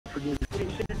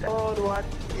appreciate all what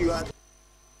you are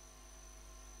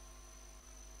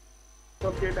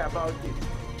talking about it.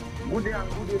 Good day and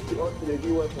good day to all the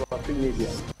viewers of Afrique media.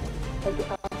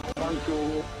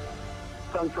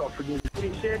 Thank you for this.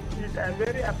 Appreciate it. I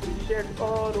very appreciate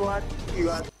all what you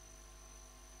are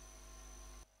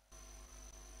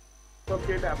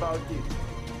talking about it.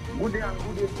 Good day and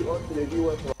good day to all the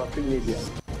viewers of Afrique media.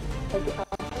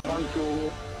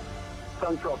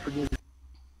 Thank you for this.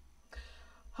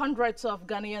 Hundreds of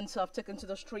Ghanaians have taken to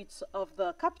the streets of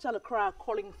the capital Accra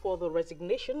calling for the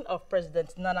resignation of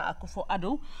President Nana Akufo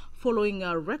Addo following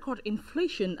record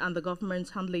inflation and the government's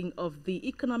handling of the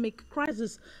economic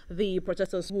crisis. The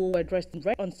protesters, who were dressed in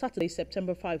red on Saturday,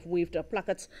 September 5, waved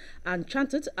placards and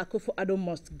chanted "Akufo Addo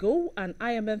must go" and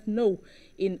IMF no,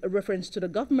 in reference to the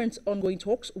government's ongoing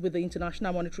talks with the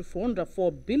International Monetary Fund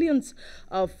for billions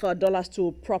of dollars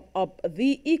to prop up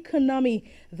the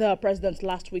economy. The president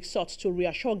last week sought to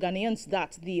reassure Ghanaians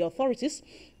that the authorities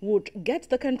would get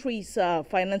the country's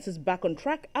finances back on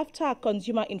track after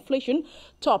consumer inflation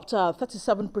topped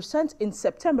 37% in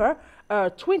September, a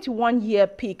 21-year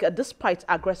peak despite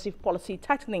aggressive policy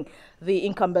tightening. The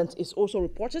incumbent is also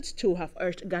reported to have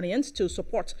urged Ghanaians to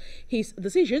support his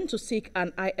decision to seek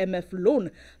an IMF loan.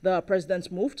 The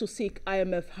president's move to seek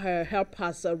IMF help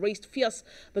has raised fears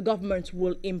the government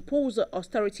will impose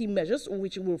austerity measures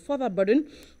which will further burden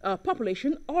a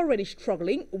population already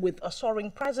struggling with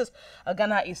soaring prices.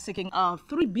 Ghana is seeking a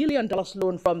 $3 billion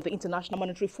loan from the International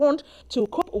Monetary Fund to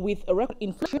cope with a record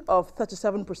inflation of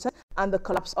 37% and the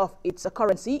collapse of its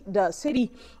currency. The cedi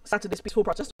Saturday's peaceful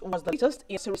protest was the latest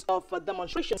in a series of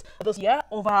demonstrations this year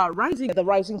over the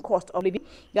rising cost of living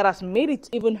that has made it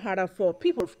even harder for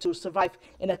people to survive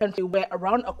in a country where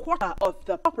around a quarter of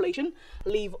the population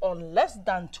live on less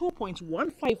than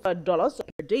 $2.15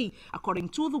 per day. According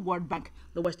to the World Bank,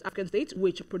 the West African state,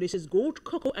 which produces gold,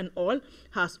 cocoa and oil,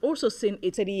 has also seen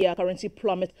its currency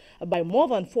plummet by more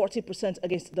than 40%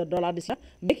 against the dollar this year,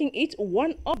 making it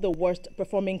one of the worst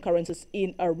performing currencies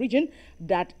in a region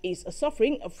that is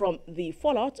suffering from the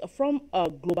fallout from a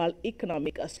global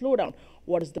economic slowdown.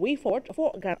 What is the way forward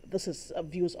for Ghana? This is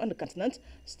Views on the Continent.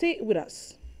 Stay with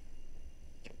us.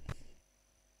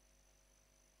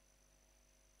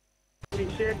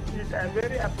 Appreciate it. I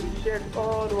very appreciate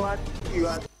all what you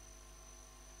are.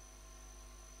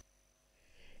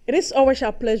 It is always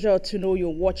our pleasure to know you're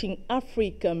watching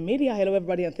Afrique Media. Hello,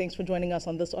 everybody, and thanks for joining us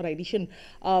on this other edition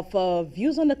of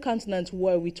Views on the Continent,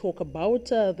 where we talk about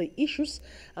the issues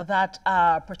that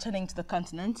are pertaining to the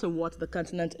continent, what the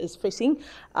continent is facing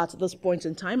at this point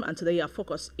in time. And today our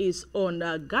focus is on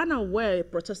Ghana, where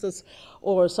protesters,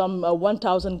 or some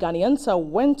 1,000 Ghanaians,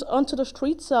 went onto the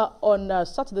streets on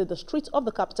Saturday, the streets of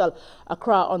the capital,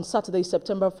 Accra, on Saturday,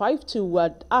 September 5,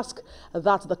 to ask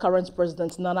that the current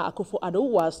president, Nana Akufo Addo,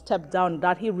 was stepped down,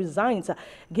 that he resigns,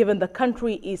 given the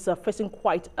country is facing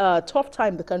quite a tough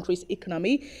time. The country's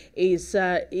economy is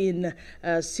in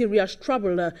serious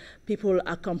trouble. People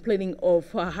are complaining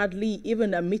of hardly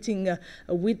even meeting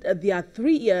with their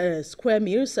 3 square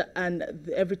meals, and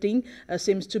everything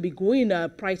seems to be going,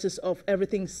 prices of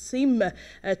everything seem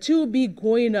to be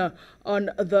going on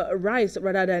the rise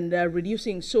rather than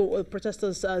reducing. So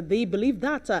protesters, they believe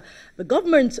that the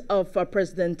government of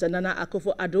President Nana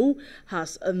Akufo-Addo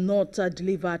has not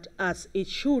delivered as it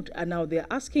should, and now they're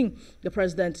asking the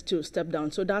president to step down.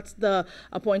 So that's the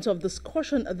point of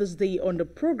discussion this day on the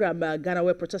program. Ghana,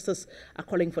 where protesters are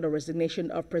calling for the resignation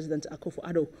of President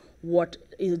Akufo-Addo. What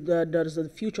is does the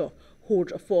future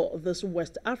hold for this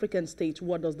West African state?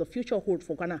 What does the future hold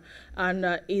for Ghana?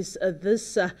 And is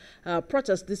this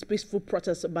protest, this peaceful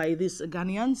protest by these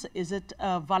Ghanaians, is it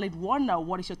a valid one?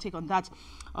 What is your take on that?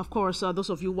 Of course, those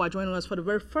of you who are joining us for the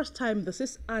very first time, this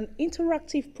is an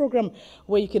interactive program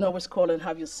where you can always call and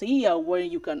have your say, where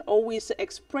you can always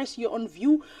express your own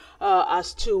view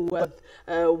as to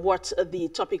what the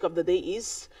topic of the day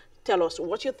is. Tell us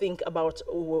what you think about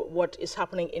what is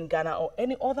happening in Ghana or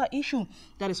any other issue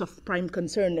that is of prime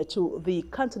concern to the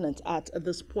continent at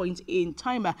this point in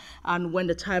time. And when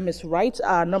the time is right,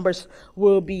 our numbers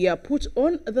will be put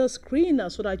on the screen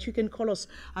so that you can call us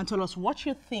and tell us what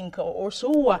you think.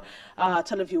 Also,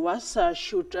 televiewers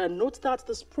should note that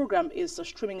this program is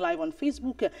streaming live on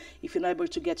Facebook. If you're not able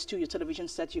to get to your television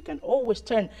set, you can always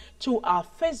turn to our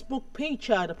Facebook page.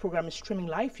 The program is streaming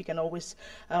live. You can always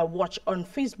watch on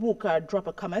Facebook. Drop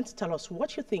a comment, tell us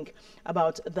what you think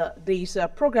about this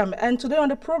program. And today on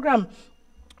the program,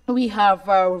 we have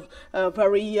a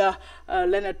very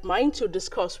learned mind to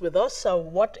discuss with us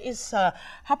what is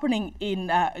happening in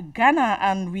Ghana,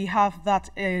 and we have that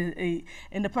in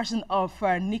the person of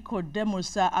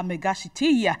Nicodemus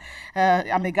Amegashiti.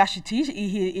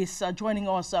 He is joining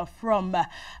us from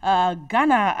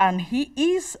Ghana, and he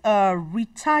is a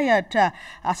retired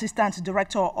Assistant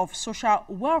Director of Social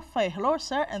Welfare. Hello,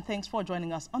 sir, and thanks for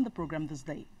joining us on the program this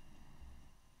day.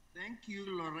 Thank you,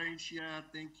 Laurentia.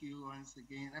 Thank you once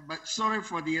again. But sorry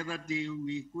for the other day,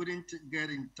 we couldn't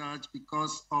get in touch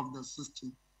because of the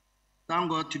system. Thank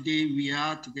God today we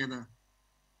are together.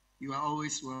 You are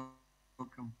always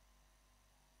welcome.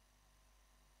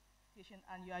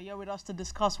 And you are here with us to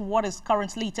discuss what is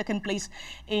currently taking place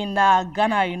in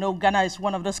Ghana. You know, Ghana is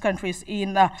one of those countries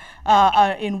in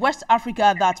West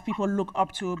Africa that people look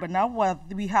up to. But now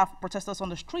we have protesters on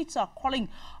the streets calling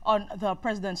on the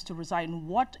president to resign.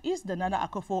 What is the Nana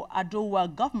Akufo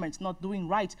Addo government not doing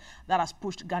right that has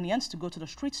pushed Ghanaians to go to the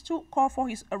streets to call for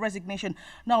his resignation?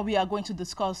 Now we are going to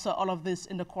discuss all of this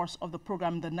in the course of the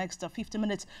program. The next 50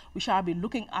 minutes, we shall be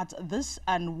looking at this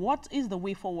and what is the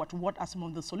way forward. What are some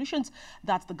of the solutions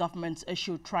that the government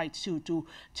should try to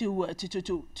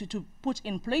put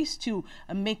in place to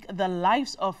make the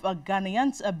lives of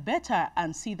Ghanaians better,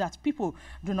 and see that people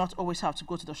do not always have to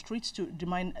go to the streets to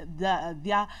demand their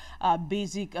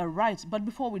basic rights. But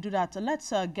before we do that,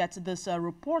 let's get this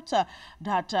report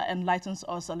that enlightens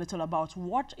us a little about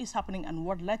what is happening and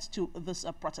what led to this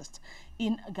protest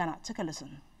in Ghana. Take a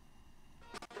listen.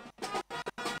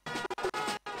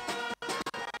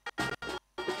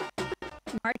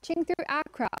 Marching through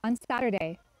Accra on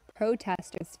Saturday,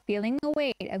 protesters feeling the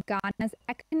weight of Ghana's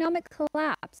economic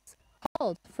collapse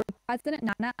called for President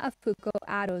Nana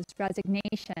Akufo-Addo's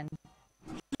resignation.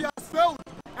 He has failed,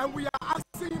 and we are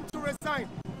asking him to resign.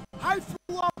 High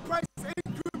fuel price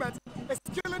increment is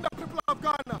killing the people of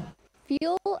Ghana.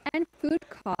 Fuel and food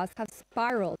costs have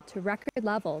spiraled to record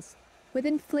levels, with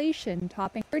inflation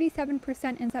topping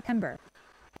 37% in September,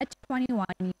 a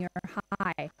 21-year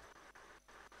high.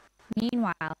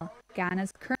 Meanwhile,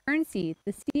 Ghana's currency,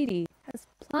 the cedi, has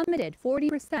plummeted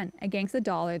 40% against the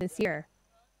dollar this year.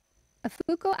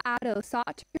 Akufo-Addo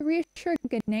sought to reassure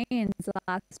Ghanaians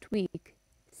last week,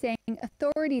 saying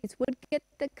authorities would get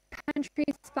the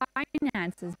country's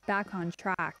finances back on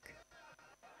track.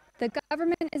 The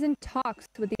government is in talks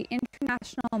with the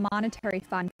International Monetary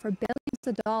Fund for billions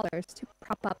of dollars to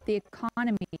prop up the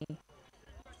economy.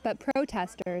 But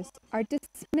protesters are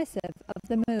dismissive of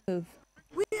the move.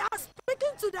 We are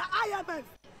speaking to the IMF.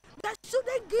 They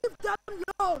shouldn't give them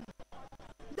loan.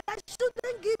 They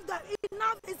shouldn't give them.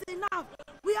 Enough is enough.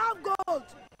 We have gold.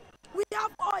 We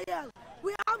have oil.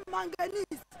 We have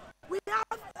manganese. We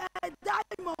have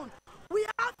diamond. We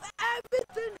have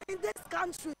everything in this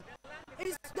country.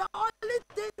 It's the only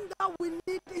thing that we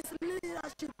need is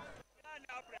leadership.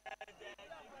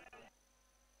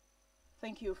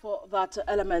 Thank you for that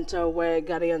element where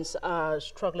Ghanaians are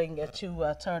struggling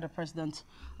to tell the president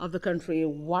of the country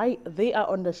why they are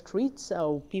on the streets.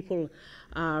 People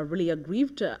are really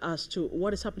aggrieved as to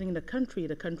what is happening in the country.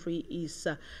 The country is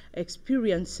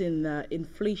experiencing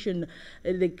inflation.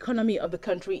 The economy of the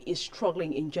country is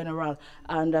struggling in general,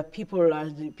 and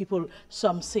people,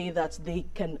 some say that they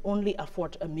can only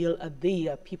afford a meal a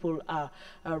day. People are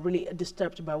really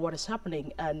disturbed by what is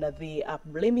happening, and they are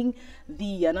blaming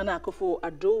the Nana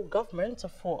Akufo-Addo government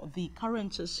for the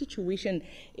current situation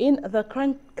in the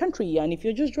country. And if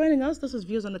you're just joining us, this is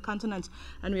Views on the Continent,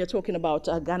 and we are talking about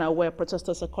Ghana, where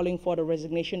protesters are calling for the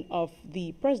resignation of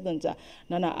the president,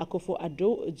 Nana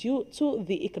Akufo-Addo, due to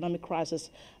the economic crisis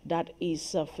that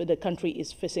is the country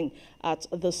is facing at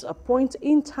this point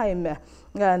in time.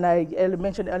 And I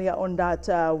mentioned earlier on that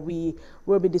we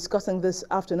will be discussing this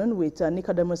afternoon with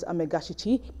Nicodemus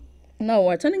Amegashiti.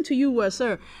 Now, turning to you,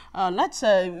 sir, let's,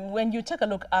 when you take a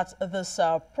look at this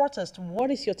protest, what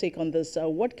is your take on this?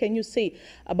 What can you say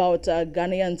about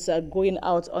Ghanaians going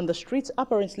out on the streets?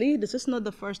 Apparently, this is not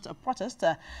the first protest.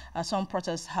 Some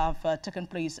protests have taken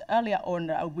place earlier on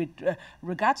with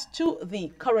regards to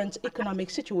the current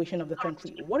economic situation of the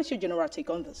country. What is your general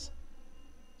take on this?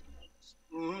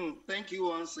 Thank you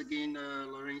once again,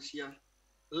 Laurentia.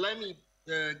 Let me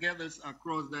get this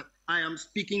across that I am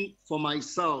speaking for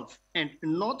myself and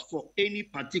not for any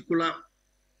particular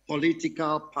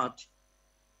political party.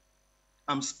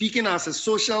 I'm speaking as a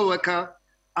social worker.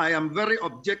 I am very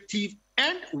objective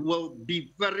and will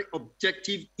be very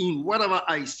objective in whatever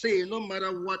I say, no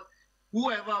matter what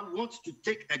whoever wants to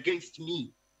take against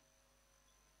me.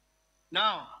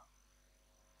 Now,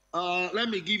 let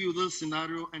me give you this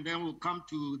scenario and then we'll come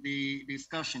to the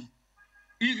discussion.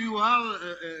 If you have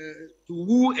to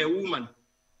woo a woman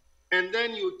and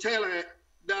then you tell her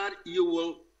that you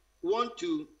will want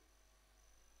to.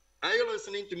 Are you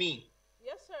listening to me?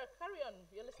 Yes, sir. Carry on.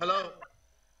 You're listening. Hello?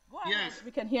 Go ahead. Yes.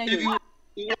 We can hear If you.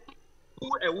 you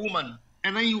to a woman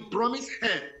and then you promise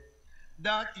her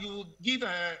that you give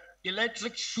her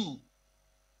electric shoe,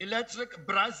 electric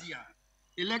brassiere,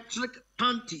 electric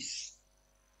panties,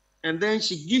 and then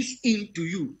she gives in to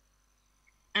you,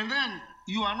 and then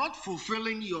you are not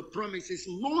fulfilling your promises,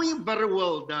 knowing very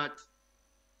well that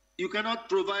you cannot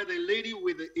provide a lady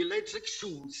with the electric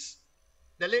shoes.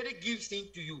 The lady gives in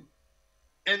to you.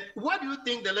 And what do you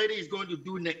think the lady is going to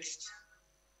do next?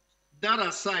 That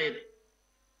aside,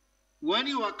 when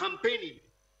you are campaigning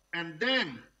and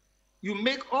then you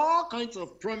make all kinds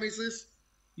of promises,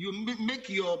 you make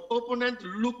your opponent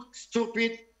look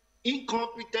stupid,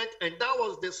 incompetent, and that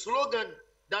was the slogan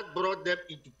that brought them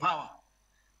into power.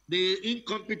 The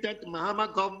incompetent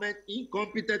Mahama government,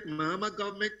 incompetent Mahama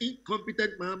government,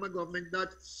 incompetent Mahama government that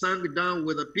sank down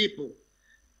with the people.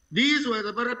 These were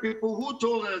the very people who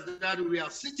told us that we are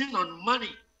sitting on money.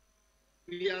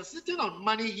 We are sitting on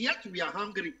money, yet we are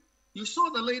hungry. You saw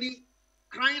the lady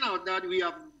crying out that we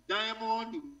have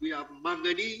diamond, we have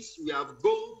manganese, we have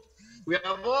gold, we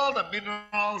have all the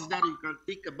minerals that you can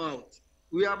think about.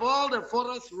 We have all the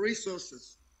forest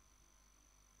resources.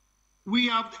 We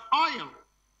have the oil,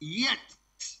 yet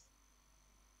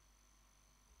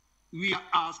we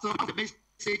are still the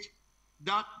message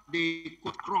that they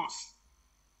could cross.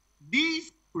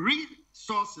 These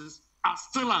resources are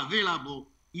still available,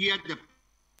 yet the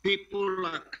people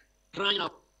are crying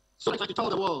out. So I try to tell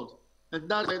the world, and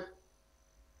that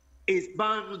is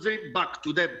bouncing back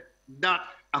to them that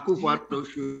Akufo Addo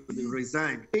should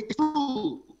resign. It's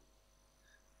true.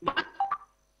 But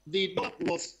the dot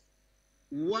was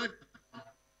 1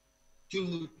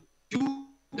 to 2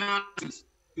 cities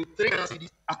to 3 cities.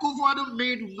 Akufo Addo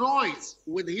made noise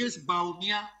with his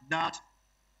Baumia that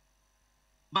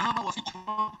Mahama was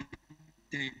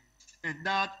incompetent and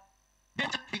that they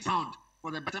took sound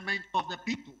for the betterment of the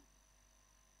people.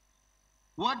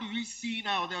 What do we see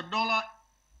now? The dollar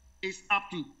is up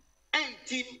to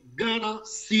 18 Ghana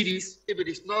cedis if it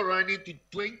is not running to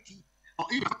 20 or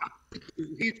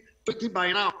even hit 20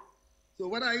 by now. So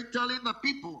what are you telling the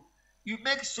people? You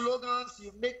make slogans,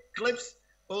 you make clips.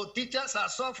 Oh, teachers are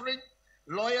suffering,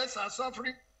 lawyers are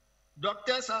suffering,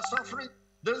 doctors are suffering,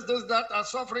 this, that are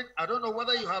suffering. I don't know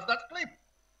whether you have that clip.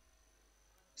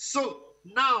 So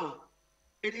now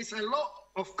it is a law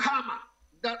of karma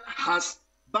that has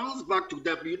bounced back to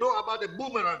them. You know about the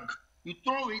boomerang. You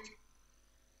throw it,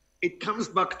 it comes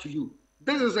back to you.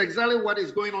 This is exactly what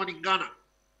is going on in Ghana.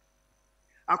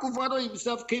 Akufo Addo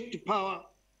himself came to power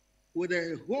with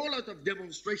a whole lot of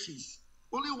demonstrations.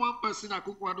 Only one person,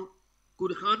 Akufo Addo,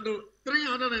 could handle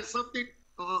 300 and something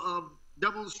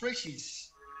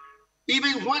demonstrations.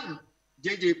 Even when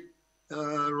J.J.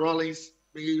 Rawlings,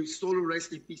 may his soul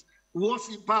rest in peace, was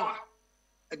in power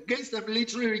against the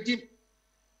military regime,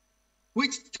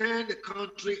 which turned the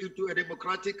country into a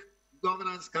democratic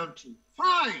governance country.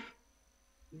 Fine.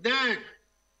 Then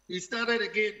he started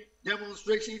again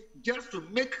demonstration just to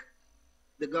make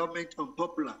the government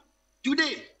unpopular.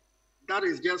 Today, that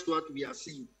is just what we are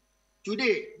seeing.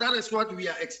 Today, that is what we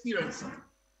are experiencing.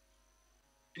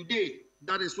 Today,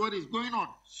 that is what is going on.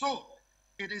 So,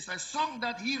 it is a song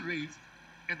that he raised,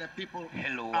 and the people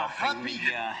are happy.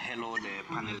 Hello, the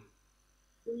panel.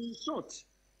 In short,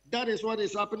 that is what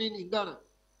is happening in Ghana.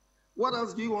 What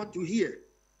else do you want to hear?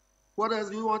 What else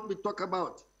do you want me to talk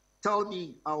about? Tell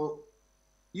me.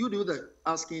 You do the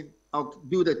asking, I'll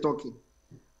do the talking.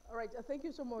 All right, thank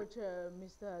you so much,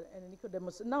 Mr.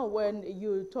 Nicodemus. Now, when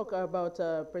you talk about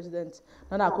President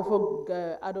Nana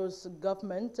Akufo Addo's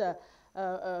government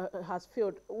has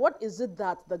failed, what is it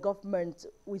that the government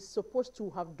is supposed to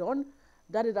have done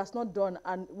that it has not done,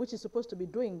 and which is supposed to be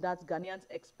doing that Ghanaians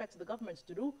expect the government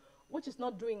to do, which is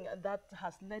not doing, that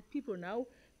has led people now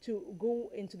to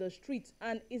go into the streets?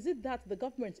 And is it that the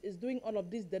government is doing all of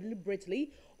this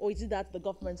deliberately, or is it that the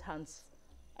government's hands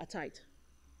are tied?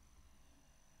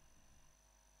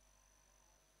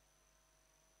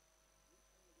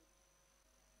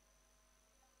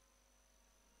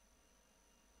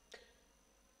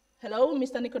 Hello,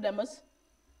 Mr. Nicodemus.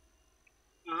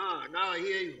 Now I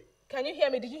hear you. Can you hear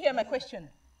me? Did you hear my question?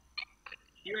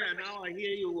 Yeah, now I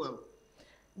hear you well.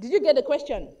 Did you get the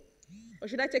question? Or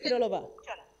should I take it all over?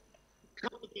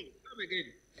 Come again.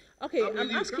 Okay,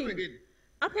 I'm asking. Come again.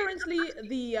 Apparently,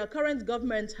 the current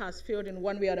government has failed in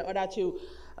one way or the other to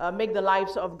make the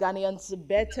lives of Ghanaians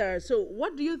better. So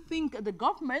what do you think the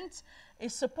government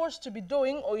is supposed to be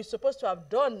doing or is supposed to have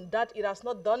done that it has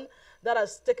not done, that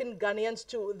has taken Ghanaians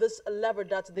to this level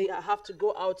that they have to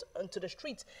go out onto the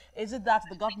streets? Is it that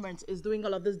the government is doing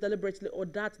all of this deliberately, or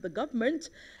that the government,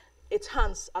 its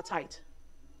hands are tied?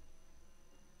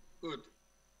 Good.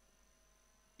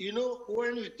 You know,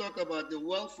 when we talk about the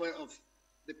welfare of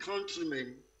the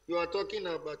countrymen, you are talking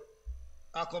about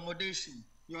accommodation,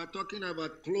 you are talking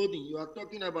about clothing, you are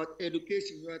talking about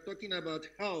education, you are talking about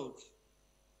health,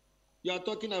 you are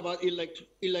talking about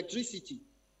electricity.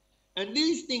 And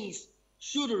these things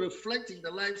should reflect in the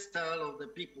lifestyle of the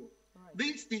people. Right.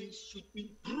 These things should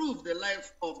improve the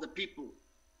life of the people.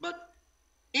 But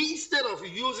instead of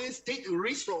using state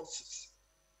resources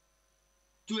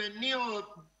to enable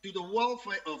to the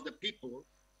welfare of the people,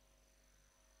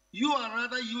 you are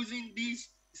rather using these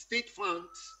state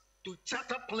funds to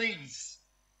charter planes.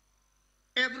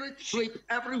 Every trip,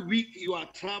 every week you are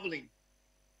traveling,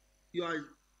 you are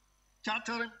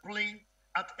chartering plane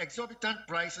at exorbitant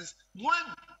prices when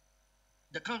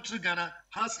the country Ghana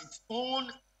has its own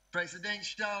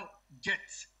presidential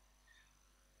jets.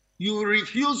 You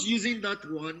refuse using that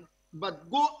one, but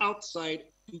go outside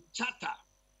to charter.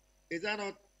 Is that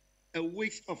not a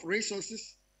waste of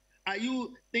resources? Are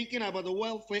you thinking about the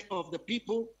welfare of the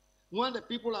people? When the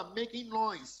people are making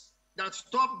noise that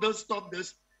stop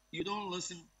this, you don't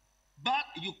listen. But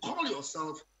you call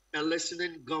yourself a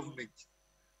listening government.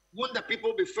 Won't the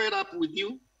people be fed up with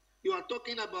you? You are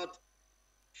talking about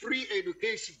free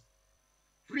education.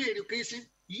 Free education,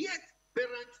 yet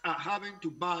parents are having to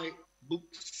buy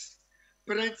books.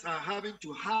 Parents are having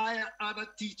to hire other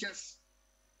teachers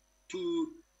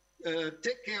to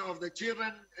take care of the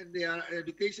children and their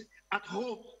education at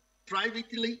home,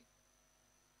 privately.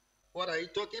 What are you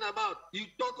talking about? You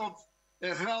talk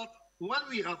of health. When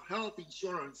we have health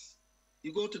insurance,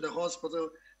 you go to the hospital,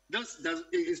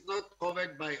 it's not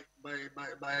covered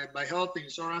by health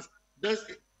insurance.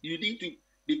 You need to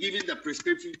be given the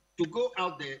prescription to go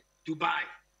out there to buy.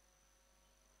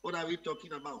 What are we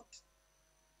talking about?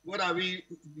 What are we?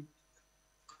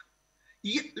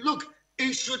 Look,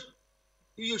 you should,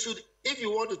 if you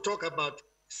want to talk about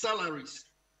salaries,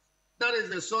 that is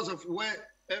the source of where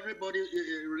everybody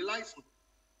relies on.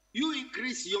 You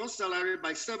increase your salary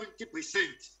by 70%.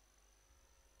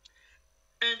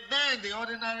 And then the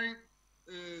ordinary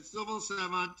civil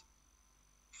servant,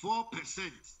 4%.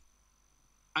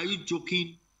 Are you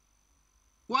joking?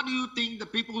 What do you think the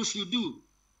people should do?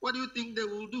 What do you think they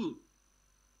will do?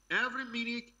 Every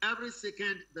minute, every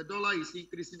second, the dollar is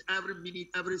increasing. Every minute,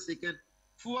 every second,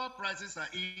 fuel prices are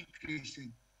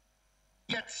increasing.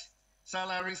 Yet,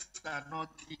 salaries are not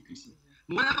increasing.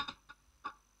 When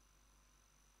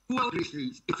fuel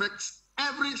increases, affects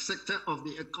every sector of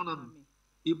the economy.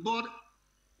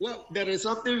 Well, there is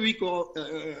something we call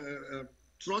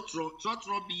trotro.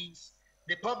 Trotro means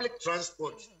the public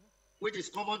transport, which is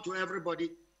common to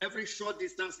everybody. Every short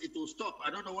distance, it will stop. I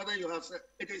don't know whether you have said,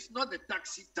 it is not the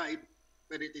taxi type,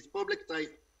 but it is public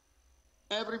type.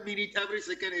 Every minute, every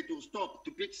second, it will stop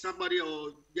to pick somebody or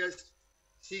just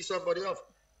see somebody off.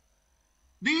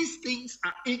 These things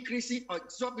are increasing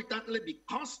exorbitantly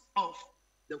because of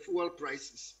the fuel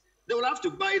prices. They will have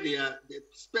to buy the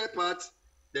spare parts.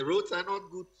 The roads are not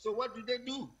good. So what do they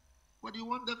do? What do you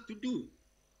want them to do?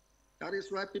 That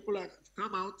is why people have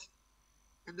come out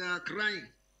and they are crying.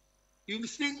 You've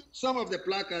seen some of the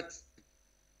placards.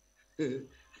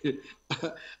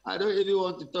 I don't even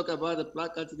want to talk about the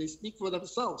placards. They speak for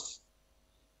themselves.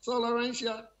 So,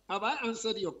 Laurentia, have I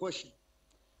answered your question?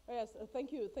 Yes,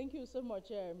 thank you. Thank you so much,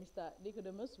 Mr.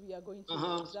 Nicodemus. We are going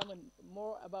to examine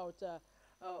more about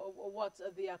what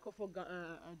the Akufo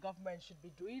government should be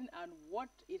doing and what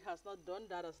it has not done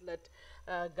that has led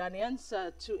Ghanaians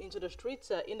into the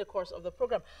streets in the course of the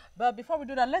program. But before we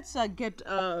do that, let's get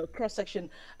a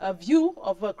cross-section view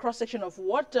of a cross-section of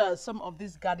what some of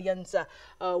these Ghanaians,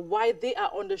 why they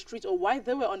are on the streets or why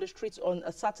they were on the streets on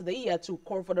a Saturday to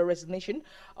call for the resignation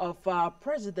of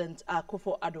President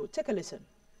Akufo Addo. Take a listen.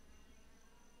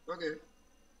 Okay.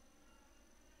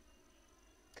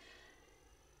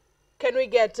 Can we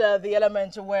get the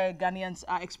element where Ghanaians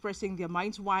are expressing their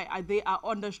minds? Why they are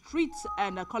on the streets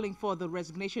and calling for the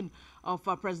resignation of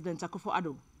President Akufo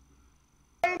Addo?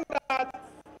 That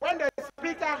when the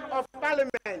Speaker of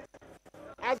Parliament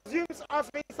assumes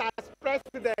office as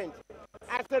President,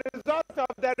 as a result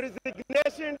of the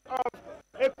resignation of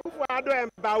Akufo Addo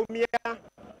and Baumia,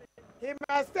 he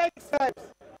must take steps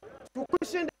to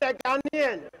cushion the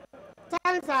Ghanaian.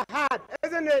 Times are hard,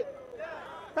 isn't it?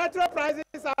 Petrol prices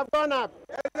have gone up,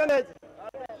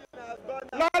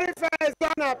 Welfare has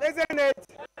gone up, isn't it?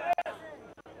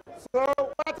 So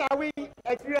what are we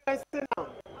experiencing now?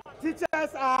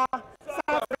 Teachers are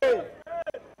suffering.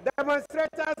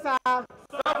 Demonstrators are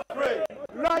suffering.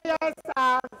 Lawyers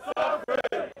are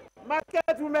suffering.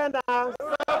 Market women are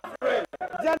suffering.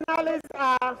 Journalists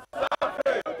are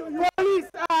suffering. Police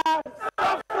are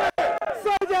suffering.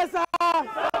 Soldiers are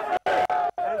suffering.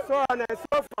 And so on and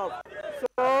so forth.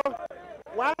 So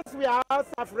once we are all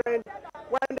suffering,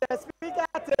 when the speaker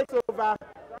takes over,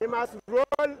 he must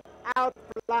roll out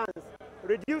plans,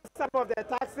 reduce some of the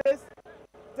taxes,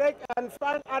 take and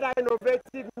find other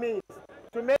innovative means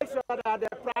to make sure that the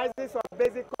prices of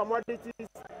basic commodities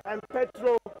and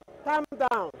petrol come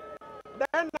down.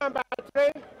 Then number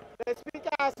 3, the speaker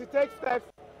has to take steps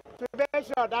to make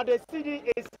sure that the city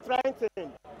is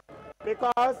strengthened.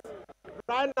 Because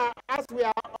right now, as we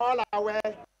are all aware,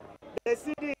 the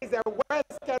city is the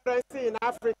worst currency in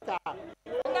Africa.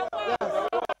 Yes.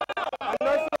 And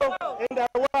also in the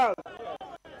world.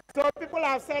 So people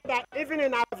have said that even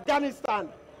in Afghanistan,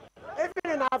 where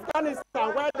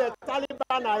the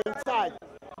Taliban are in charge,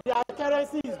 their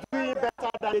currency is doing better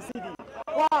than the city.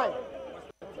 Why?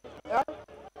 Yeah?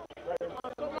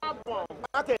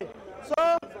 Okay,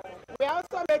 so we are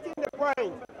also making the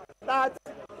point that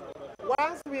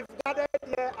once we've gathered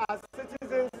here as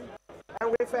citizens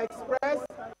and we've expressed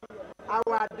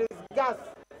our disgust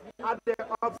at the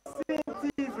obscene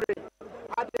thievery,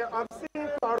 at the obscene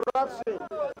corruption,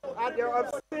 at the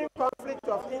obscene conflict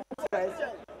of interest,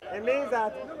 it means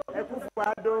that Akufo,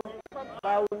 Addo,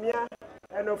 Bawumia,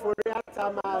 and Oforia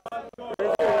Tamas,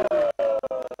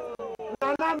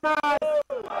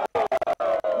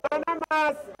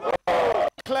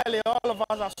 Clearly, all of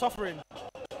us are suffering.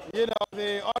 You know,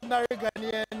 the ordinary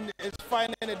Ghanaian is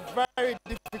finding it very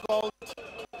difficult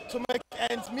to make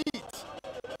ends meet.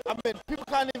 I mean, people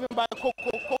can't even buy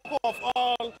cocoa of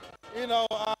all, you know,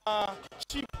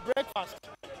 cheap breakfast.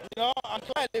 You know, and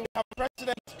clearly we have a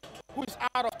president who is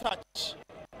out of touch.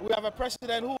 We have a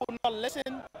president who will not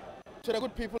listen to the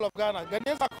good people of Ghana.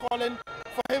 Ghanaians are calling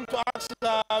for him to ask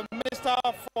the Minister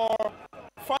for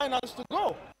Finance to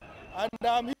go.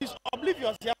 And he's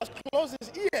oblivious. He has closed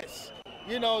his ears,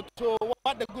 you know, to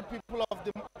what the good people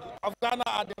of Ghana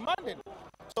are demanding.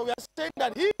 So we are saying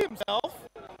that he himself,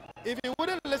 if he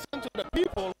wouldn't listen to the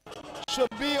people, should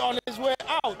be on his way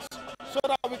out, so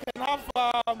that we can have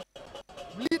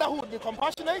leader who would be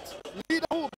compassionate, leader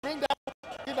who would bring down,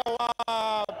 you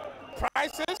know,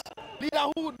 prices,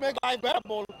 leader who would make life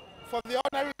bearable for the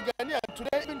ordinary Ghanaian.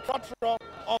 Today, even trotro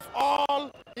of all,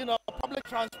 you know, public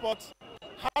transport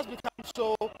has become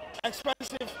so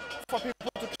expensive for people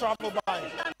to travel by.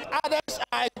 Others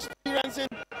are experiencing,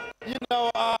 you know,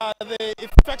 the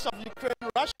effects of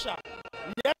Ukraine-Russia.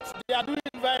 Yet they are doing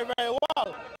very, very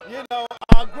well. You know,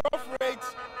 our growth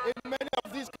rates in many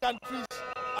of these countries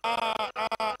are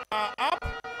up.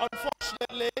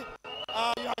 Unfortunately,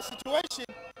 you have a situation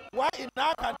where in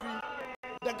our country,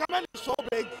 the government is so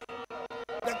big,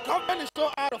 the government is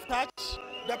so out of touch,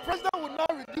 the president will not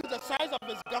reduce the size of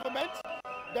his government.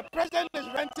 The president is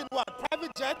renting what?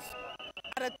 Private jets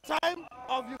at a time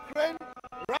of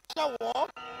Ukraine-Russia war,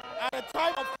 at a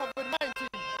time of COVID-19.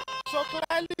 So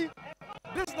clearly,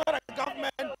 this is not a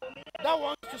government that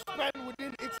wants to spend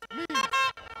within its means.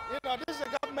 You know, this is a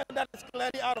government that is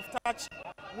clearly out of touch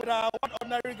with what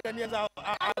ordinary Ghanaians are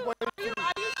going through.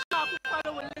 Are you sure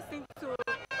Akufo will listen to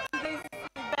this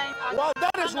event? Well,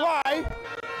 that is why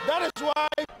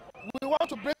we want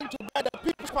to bring to bear the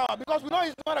people's power, because we know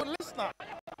he's not a good listener.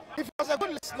 If he was a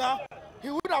good listener, he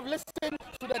would have listened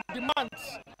to the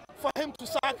demands for him to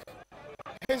sack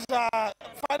his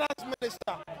finance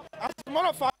minister. As a matter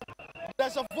of fact,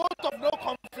 there's a vote of no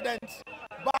confidence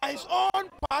by his own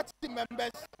party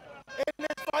members in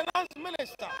his finance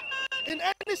minister. In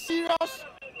any serious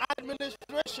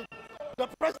administration, the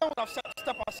president would have stepped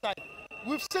aside.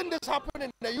 We've seen this happen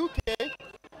in the UK.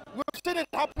 We've seen it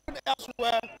happen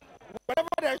elsewhere. Whenever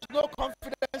there is no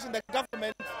confidence in the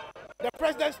government, the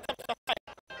president steps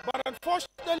aside. But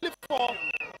unfortunately for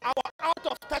our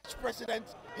out-of-touch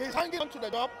president, he's hanging on to the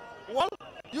job. Well,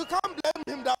 you can't blame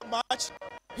him that much.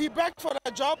 He begged for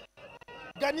the job.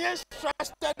 Ghanaians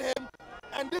trusted him,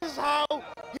 and this is how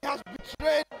he has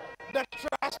betrayed the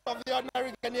trust of the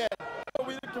ordinary Ghanaian.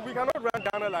 We cannot run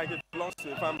Ghana like it belongs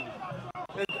to a family.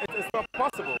 It's not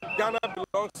possible. Ghana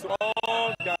belongs to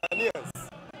all Ghanaians.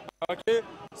 Okay?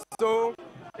 So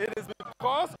it is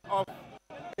because of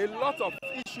a lot of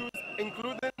issues,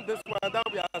 including this one, that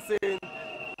we are saying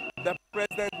the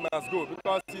president must go,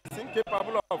 because he's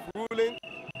incapable of ruling.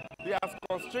 He has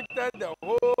constricted the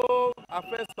whole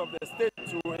affairs of the state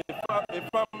to a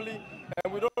family,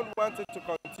 and we don't want it to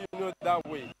continue that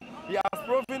way. He has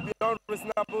proven beyond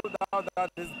reasonable doubt that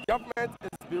his government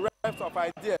is bereft of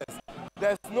ideas.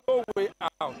 There's no way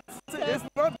out. It's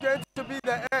not going to be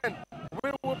the end.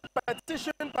 We will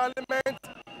petition Parliament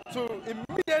to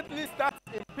immediately start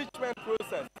impeachment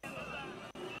process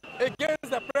against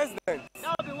the president.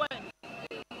 That will be when?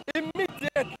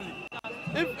 Immediately.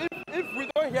 If we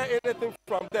don't hear anything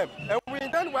from them, and we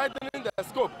then widening the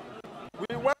scope,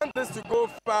 we want this to go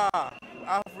far.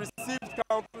 I've received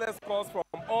countless calls from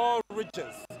all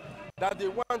regions that they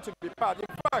want to be part.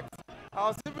 In fact, I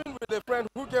was even with a friend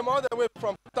who came all the way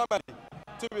from Tamale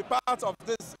to be part of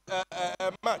this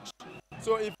match.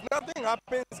 So if nothing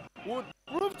happens, we'll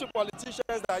prove to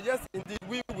politicians that yes, indeed,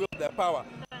 we wield the power.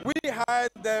 We hide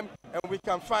them and we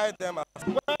can fight them as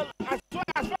well. As far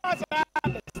as I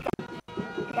understand,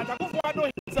 but Akufo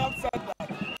himself said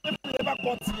that if he ever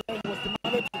got here, he was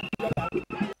demanded to get out.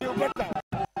 He'll get out.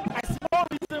 I see no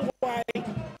reason why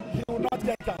he will not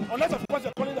get out. Unless, of course,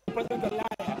 you're calling the president a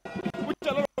liar, which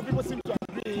a lot of people seem to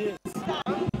agree he is.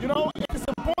 You know, it is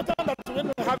important that when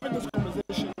we're having this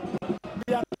conversation,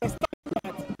 we understand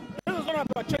that this is not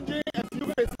about changing a few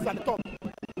faces at the top.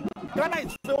 Ghana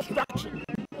is still structured.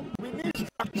 We need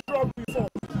structural reform.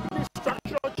 We need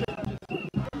structural changes.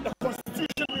 The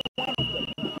constitution is one of them.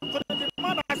 So the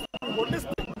demand has to be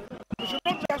holistic. We should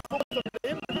not just focus on the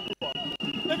individual.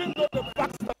 Even though the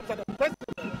fact stands that the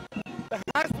president, there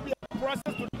has to be a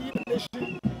process to lead the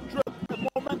nation through a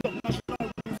moment of national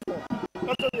reform.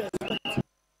 That's what we expect.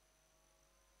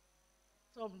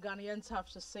 Some Ghanaians have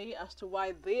to say as to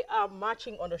why they are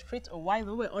marching on the streets, or why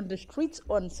they were on the streets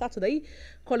on Saturday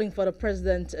calling for the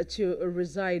president to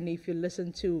resign. If you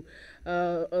listen to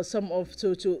some of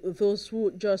to those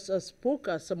who just spoke,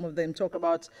 some of them talk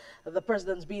about the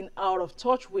president being out of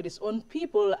touch with his own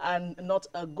people and not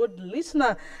a good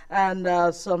listener,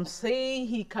 and some say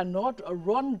he cannot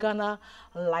run Ghana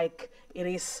like it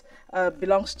is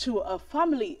belongs to a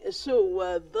family.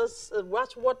 So this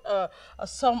that's what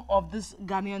some of these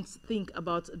Ghanaians think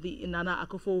about the Nana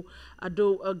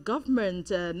Akufo-Addo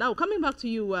government. Now, coming back to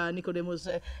you, Nicodemus,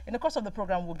 in the course of the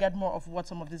program, we'll get more of what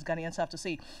some of these Ghanaians have to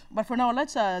say. But for now,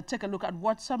 let's take a look at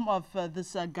what some of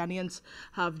these Ghanaians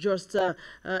have just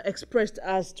expressed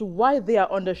as to why they are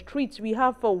on the streets. We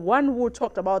have one who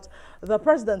talked about the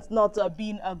president not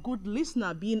being a good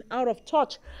listener, being out of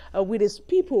touch with his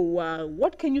people.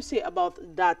 What can you say about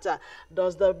that?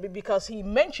 Because he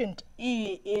mentioned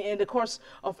in the course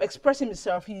of expressing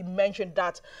himself, he mentioned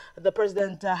that the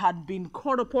president had been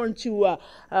called upon to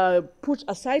put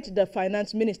aside the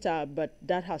finance minister, but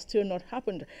that has still not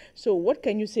happened. So what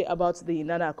can you say about the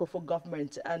Nana Akufo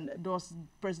government, and does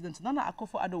President Nana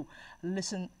Akufo-Addo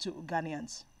listen to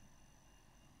Ghanaians?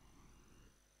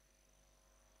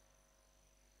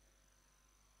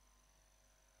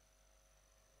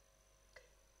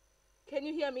 Can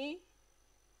you hear me?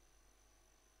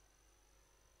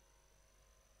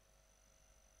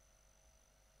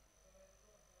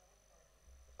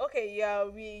 Okay, yeah,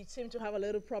 we seem to have a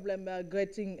little problem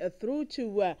getting through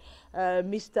to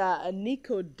Mr.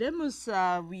 Nicodemus.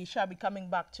 We shall be coming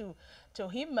back to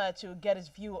him to get his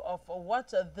view of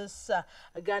what these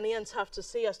Ghanaians have to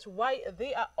say as to why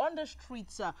they are on the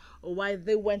streets, or why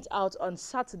they went out on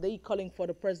Saturday calling for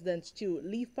the president to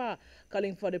leave power,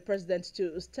 calling for the president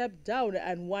to step down.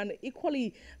 And one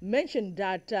equally mentioned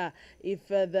that if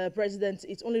the president,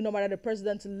 it's only normal that the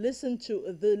president listens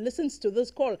to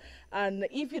this call, and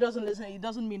if he doesn't listen, it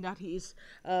doesn't mean that he is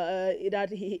that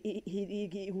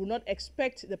he will not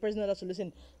expect the president not to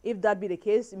listen. If that be the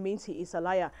case, it means he is a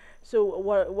liar. So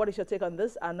what is your take on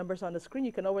this? Our numbers on the screen.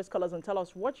 You can always call us and tell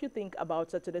us what you think about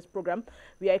today's program.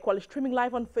 We are equally streaming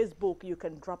live on Facebook. You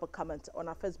can drop a comment on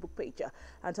our Facebook page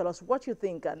and tell us what you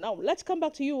think. Now, let's come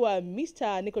back to you,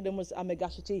 Mr. Nicodemus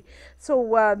Amegashiti.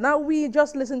 So now we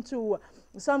just listened to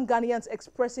some Ghanaians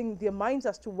expressing their minds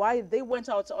as to why they went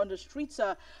out on the streets,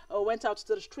 went out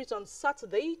to the streets on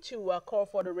Saturday to call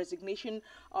for the resignation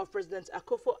of President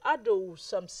Akufo-Addo.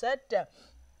 Some said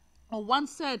one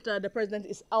said the president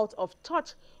is out of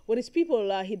touch with his people.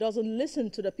 He doesn't listen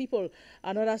to the people.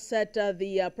 Another said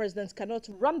the president cannot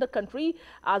run the country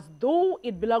as though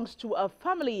it belongs to a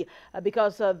family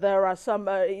because there are some,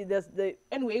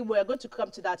 anyway, we're going to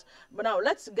come to that. But now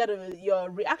let's get your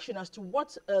reaction as to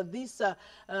what the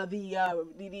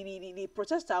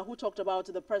protester who talked about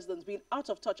the president being out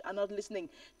of touch and not listening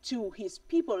to his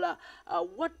people.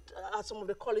 What are some of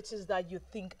the qualities that you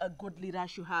think a good leader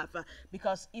should have?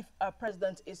 Because if a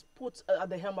president is put at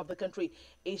the helm of the country,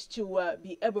 is to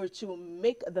be able to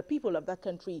make the people of that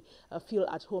country feel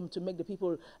at home, to make the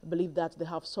people believe that they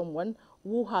have someone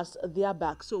who has their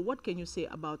back. So what can you say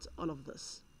about all of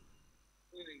this?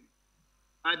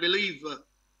 I believe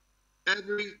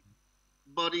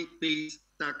everybody pays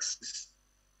taxes.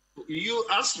 You,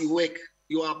 as you work,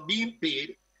 you are being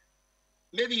paid.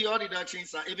 Maybe your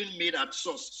deductions are even made at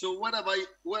source. So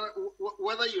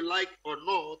whether you like or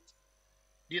not,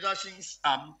 deductions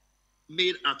are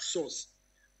made at source.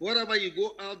 Whatever you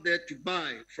go out there to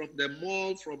buy from the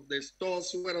mall, from the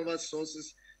stores, whatever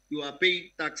sources, you are paying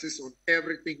taxes on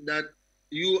everything that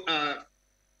you are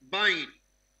buying.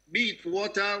 Be it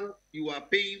water, you are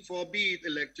paying for, be it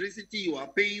electricity, you are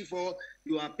paying for,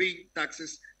 you are paying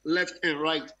taxes left and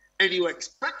right. And you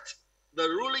expect the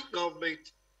ruling government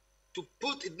to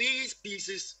put these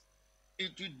pieces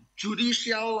into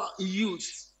judicial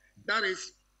use. That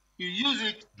is, you use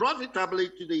it profitably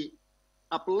to the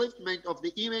upliftment of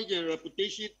the image and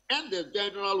reputation and the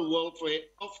general welfare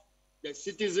of the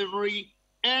citizenry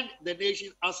and the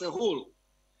nation as a whole.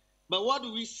 But what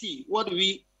do we see? What do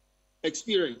we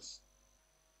experience?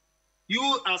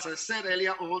 You, as I said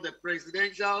earlier on, the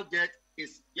presidential jet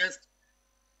is just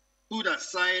put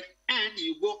aside and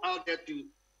you go out there to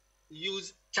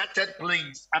use chartered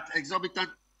planes at exorbitant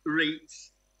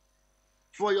rates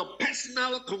for your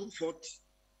personal comfort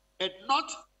and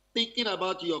not thinking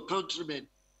about your countrymen.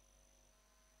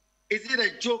 Is it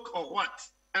a joke or what?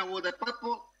 And will the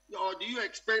people, or do you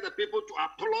expect the people to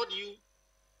applaud you?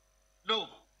 No.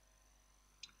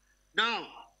 Now,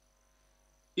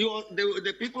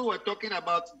 the people were talking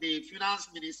about the finance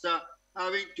minister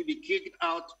having to be kicked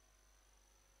out.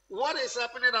 What is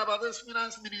happening about this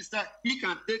finance minister? He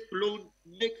can take loan,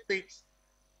 make things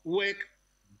work,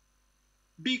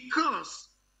 because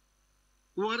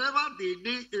whatever the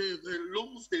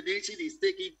loans the nation is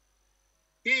taking,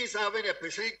 he is having a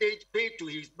percentage paid to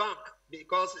his bank,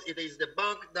 because it is the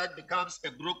bank that becomes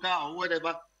a broker or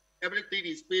whatever. Everything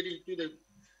is paid into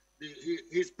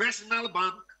his personal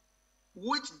bank,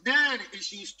 which then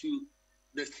issues to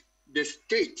the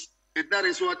state. And that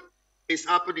is what is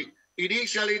happening.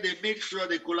 Initially, they made sure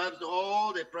they collapsed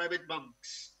all the private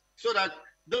banks so that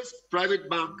those private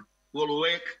banks will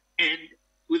work, and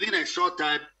within a short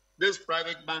time, this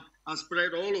private bank has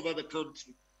spread all over the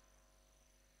country.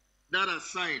 That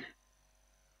aside,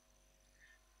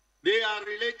 they are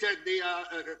related, they are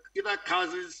either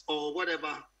cousins or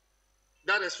whatever.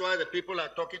 That is why the people are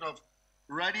talking of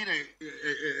running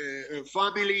a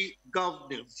family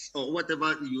governance or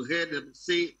whatever you hear them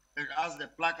say, and as the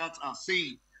placards are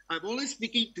saying. I'm only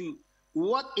speaking to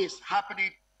what is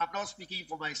happening. I'm not speaking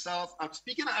for myself. I'm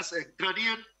speaking as a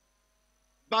Ghanaian,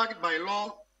 backed by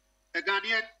law, a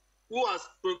Ghanaian who has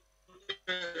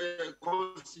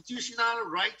constitutional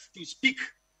rights to speak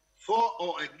for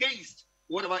or against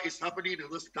whatever is happening in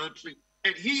this country.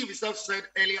 And he himself said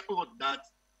earlier on that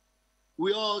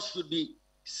we all should be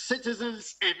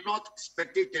citizens and not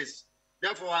spectators.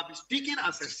 Therefore, I'm speaking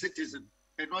as a citizen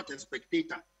and not a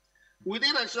spectator.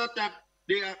 Within a short time,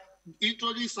 they are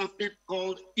introducing something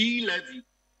called e-levy,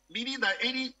 meaning that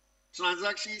any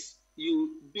transactions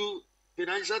you do,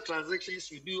 financial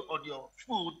transactions you do on your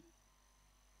phone,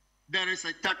 there is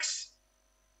a tax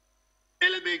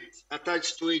element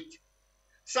attached to it.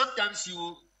 Sometimes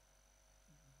you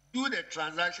do the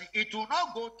transaction, it will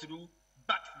not go through,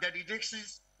 but the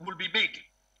deductions will be made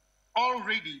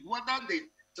already. Whether the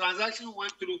transaction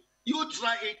went through, you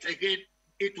try it again,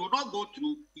 it will not go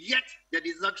through, yet the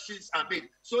deductions are made.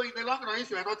 So in the long run,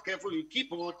 if you are not careful, you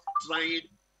keep on trying,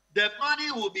 the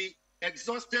money will be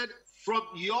exhausted from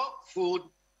your phone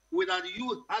without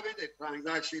you having the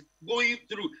transaction going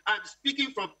through. I'm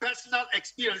speaking from personal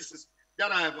experiences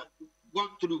that I have gone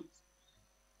through.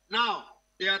 Now,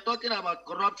 they are talking about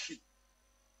corruption.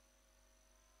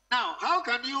 Now, how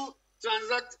can you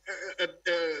transact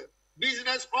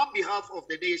business on behalf of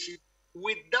the nation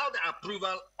without the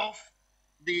approval of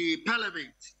the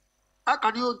parliament? How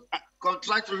can you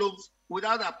contract loans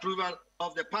without the approval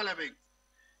of the parliament?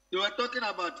 They were talking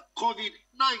about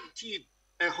COVID-19.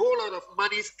 A whole lot of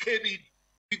monies came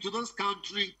into this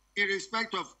country in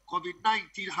respect of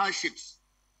COVID-19 hardships.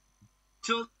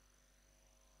 So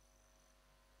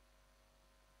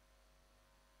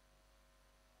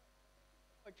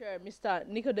Mr.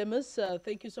 Nicodemus,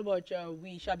 thank you so much.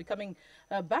 We shall be coming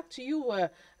back to you.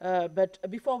 But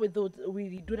before we do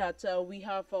that, we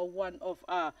have one of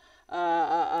our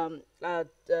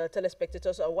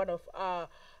telespectators, one of our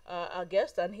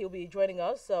guests, and he'll be joining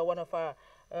us, one of our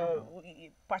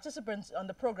participants on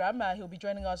the program. He'll be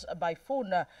joining us by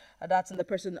phone. That's in the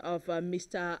person of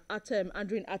Mr.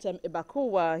 Andrin Atem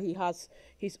Ibako. He has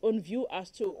his own view as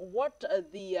to what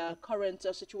the current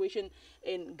situation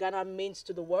in Ghana means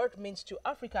to the world, means to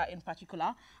Africa in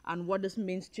particular, and what this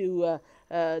means to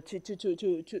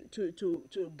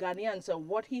Ghanaians.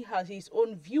 What he has his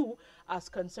own view as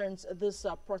concerns this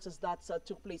protest that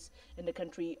took place in the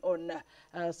country on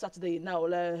Saturday. Now,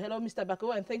 hello, Mr.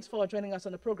 Bako, and thanks for joining us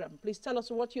on the program. Please tell us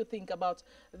what you think about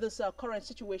this current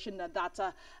situation that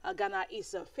Ghana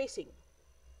is facing.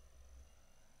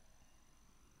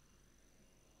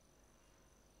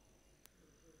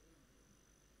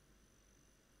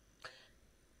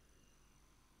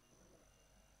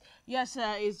 Yes,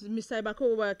 is Mr.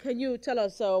 Ibako, can you tell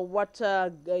us what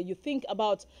you think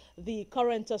about the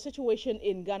current situation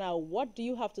in Ghana? What do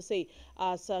you have to say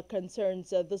as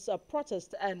concerns this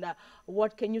protest, and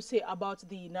what can you say about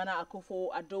the Nana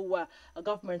Akufo Addo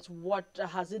government? What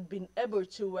has it been able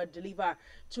to deliver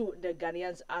to the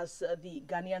Ghanaians as the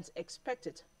Ghanaians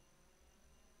expected?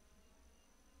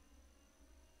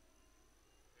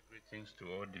 Greetings to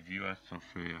all the viewers of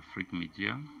Afrique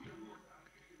Media.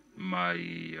 My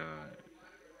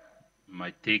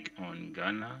take on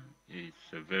Ghana is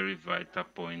a very vital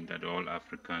point that all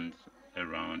Africans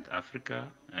around Africa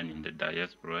and in the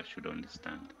diaspora should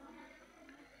understand.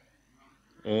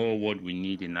 All what we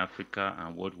need in Africa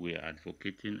and what we are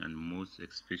advocating, and most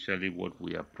especially what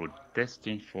we are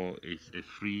protesting for, is a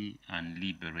free and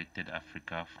liberated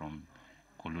Africa from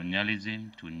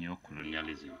colonialism to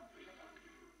neo-colonialism.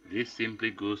 This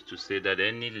simply goes to say that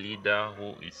any leader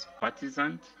who is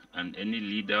partisan and any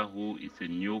leader who is a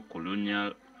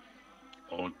neo-colonial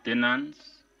or tenant,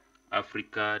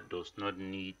 Africa does not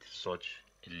need such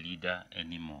a leader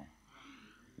anymore.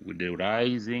 With the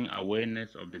rising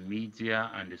awareness of the media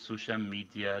and the social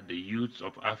media, the youths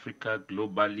of Africa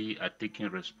globally are taking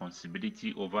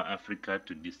responsibility over Africa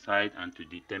to decide and to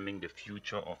determine the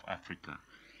future of Africa.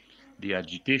 The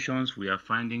agitations we are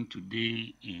finding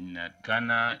today in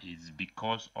Ghana is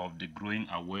because of the growing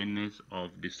awareness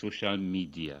of the social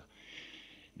media.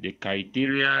 The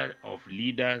criteria of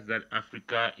leaders that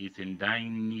Africa is in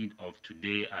dying need of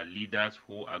today are leaders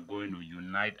who are going to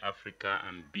unite Africa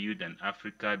and build an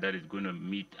Africa that is going to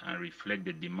meet and reflect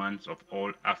the demands of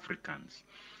all Africans.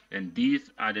 And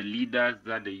these are the leaders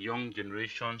that the young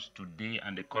generations today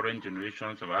and the current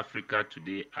generations of Africa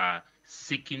today are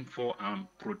seeking for and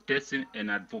protesting and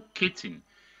advocating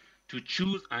to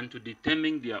choose and to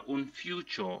determine their own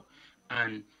future.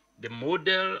 And the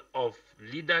model of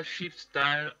leadership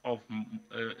style of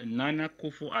Nana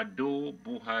Akufo Addo,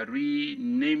 Buhari,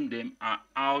 name them, are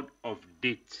out of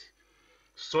date.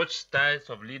 Such styles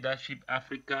of leadership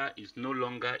Africa is no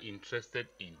longer interested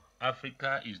in.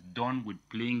 Africa is done with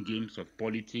playing games of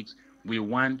politics. We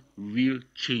want real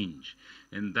change.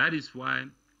 And that is why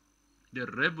the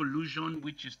revolution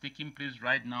which is taking place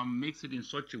right now makes it in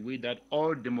such a way that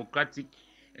all democratic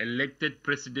elected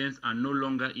presidents are no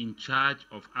longer in charge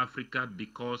of Africa,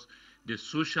 because the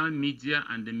social media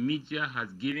and the media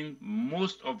has given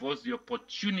most of us the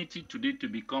opportunity today to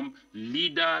become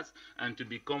leaders and to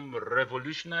become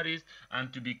revolutionaries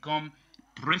and to become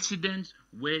presidents,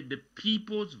 where the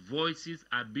people's voices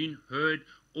are being heard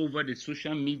over the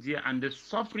social media, and the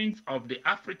sufferings of the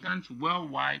Africans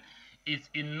worldwide is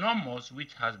enormous,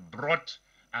 which has brought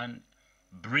and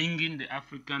bringing the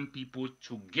African people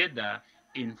together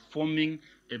in forming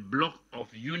a block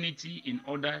of unity in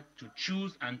order to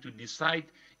choose and to decide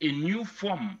a new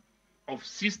form of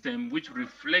system which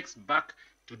reflects back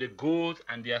to the goals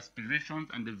and the aspirations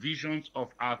and the visions of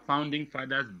our founding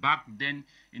fathers back then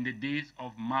in the days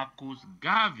of Marcus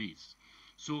Garvey's.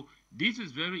 So this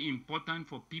is very important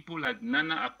for people like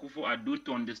Nana Akufo Addo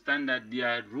to understand that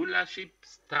their rulership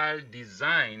style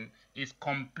design is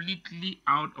completely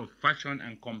out of fashion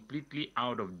and completely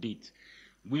out of date.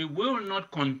 We will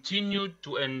not continue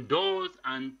to endorse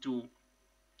and to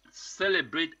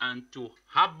celebrate and to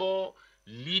harbor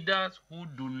leaders who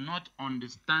do not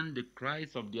understand the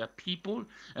cries of their people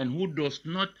and who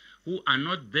are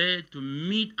not there to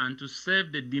meet and to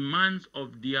serve the demands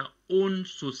of their own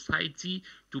society,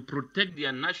 to protect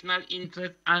their national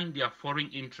interests and their foreign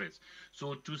interests.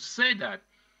 So to say that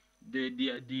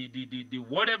the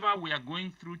whatever we are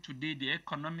going through today, the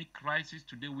economic crisis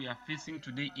today we are facing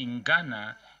today in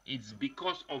Ghana, it's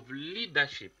because of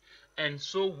leadership. And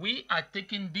so we are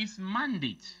taking this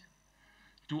mandate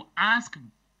to ask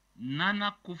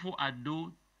Nana Akufo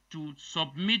Addo to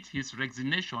submit his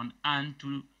resignation and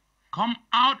to come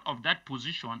out of that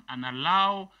position and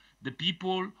allow the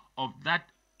people of that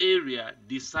area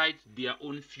decide their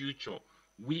own future.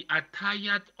 We are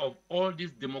tired of all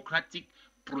these democratic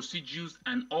procedures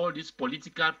and all these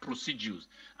political procedures.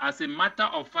 As a matter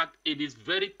of fact, it is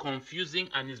very confusing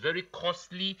and is very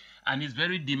costly and is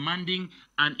very demanding,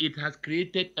 and it has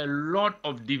created a lot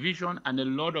of division and a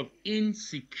lot of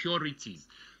insecurities.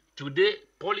 Today,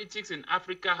 politics in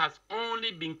Africa has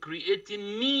only been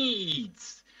creating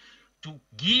needs to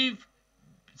give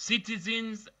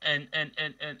citizens and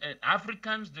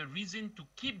Africans the reason to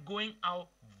keep going out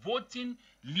voting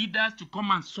leaders to come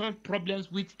and solve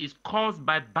problems which is caused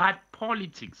by bad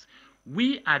politics.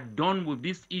 We are done with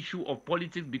this issue of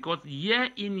politics because year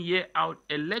in, year out,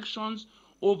 elections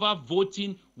over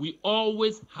voting, we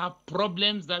always have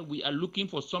problems that we are looking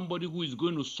for somebody who is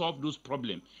going to solve those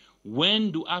problems.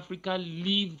 When do Africa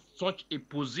leave such a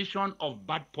position of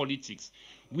bad politics?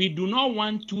 We do not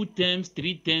want 2 terms,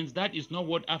 3 terms. That is not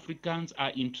what Africans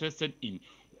are interested in.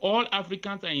 All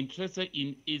Africans are interested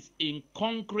in is in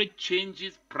concrete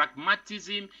changes,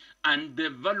 pragmatism, and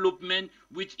development,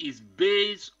 which is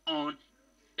based on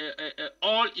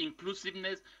all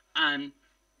inclusiveness and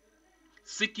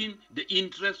seeking the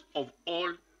interest of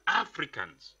all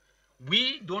Africans.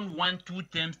 We don't want 2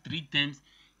 terms, 3 terms.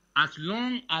 As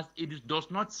long as it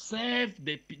does not serve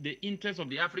the interests of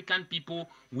the African people,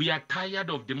 we are tired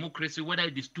of democracy, whether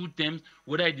it is 2 terms,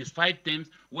 whether it is 5 terms,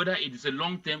 whether it is a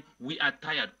long term, we are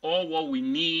tired. All what we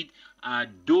need are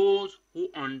those who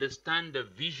understand the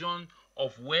vision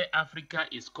of where Africa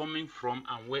is coming from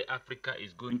and where Africa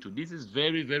is going to. This is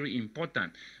very, very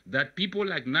important, that people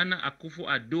like Nana Akufo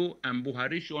Addo and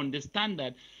Buhari should understand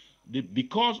that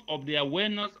because of the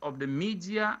awareness of the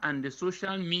media and the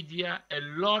social media, a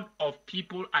lot of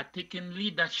people are taking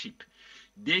leadership.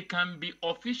 They can be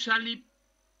officially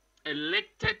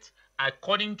elected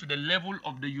according to the level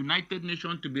of the United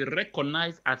Nations to be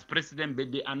recognized as president,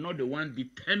 but they are not the ones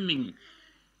determining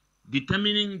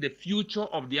the future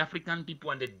of the African people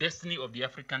and the destiny of the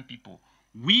African people.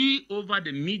 We, over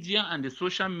the media and the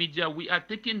social media, we are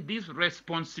taking this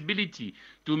responsibility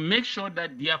to make sure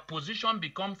that their position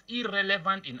becomes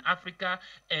irrelevant in Africa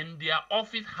and their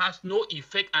office has no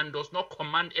effect and does not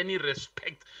command any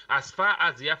respect as far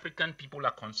as the African people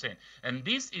are concerned. And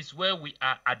this is where we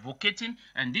are advocating,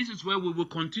 and this is where we will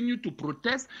continue to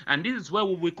protest, and this is where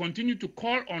we will continue to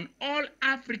call on all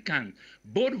Africans,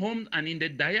 both home and in the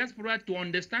diaspora, to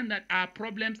understand that our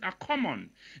problems are common.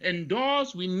 And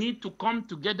thus we need to come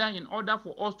together in order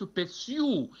for us to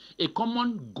pursue a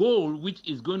common goal which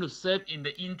is going to serve in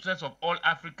the interest of all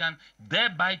Africans,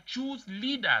 thereby choose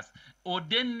leaders,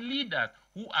 ordain leaders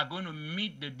who are going to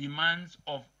meet the demands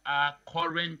of our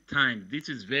current time. This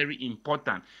is very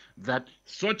important, that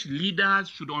such leaders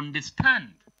should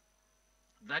understand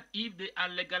that if they are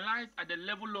legalized at the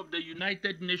level of the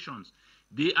United Nations,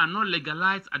 they are not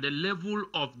legalized at the level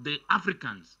of the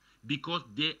Africans, because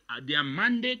their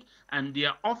mandate and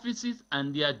their offices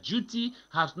and their duty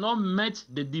has not met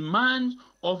the demands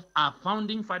of our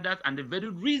founding fathers and the very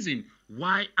reason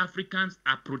why Africans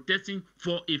are protesting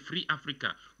for a free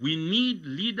Africa. We need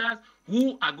leaders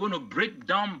who are going to break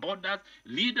down borders,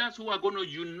 leaders who are going to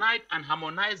unite and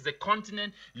harmonize the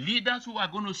continent, leaders who are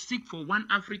going to seek for one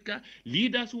Africa,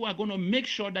 leaders who are going to make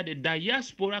sure that the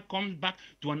diaspora comes back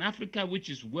to an Africa which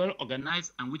is well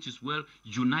organized and which is well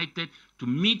united to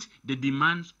meet the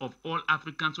demands of all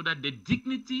Africans, so that the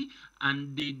dignity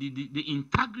and the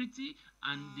integrity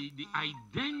and the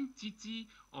identity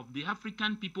of the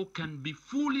African people can be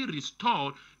fully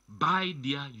restored by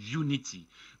their unity.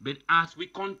 But as we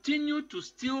continue to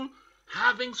still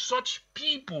having such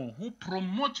people who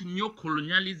promote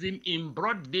neocolonialism in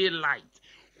broad daylight,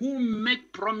 who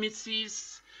make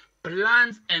promises,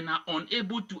 plans, and are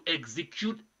unable to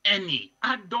execute any,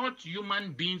 adult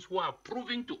human beings who are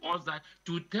proving to us that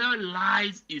to tell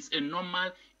lies is a normal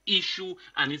issue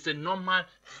and it's a normal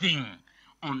thing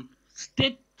on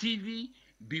state TV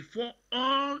before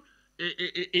all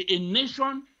a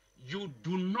nation, you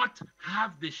do not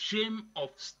have the shame of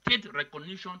state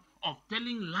recognition of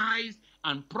telling lies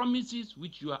and promises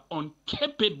which you are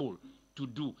incapable to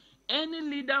do. Any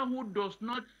leader who does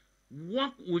not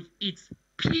work with its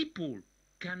people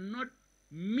cannot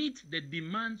meet the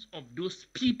demands of those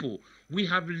people. We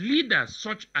have leaders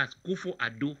such as Akufo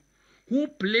Addo, who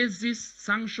places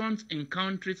sanctions in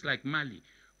countries like Mali,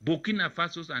 Burkina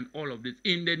Faso, and all of this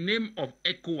in the name of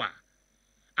ECOWAS.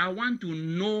 I want to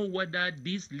know whether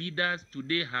these leaders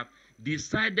today have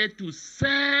decided to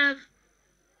serve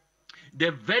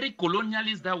the very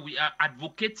colonialists that we are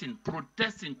advocating,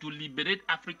 protesting to liberate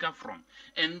Africa from.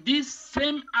 And these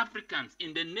same Africans,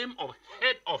 in the name of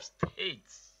head of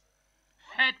states,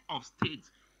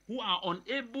 who are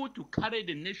unable to carry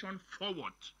the nation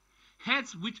forward,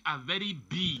 heads which are very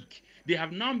big. They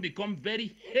have now become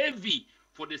very heavy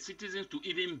for the citizens to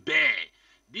even bear.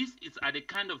 These are the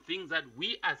kind of things that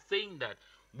we are saying that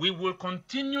we will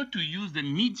continue to use the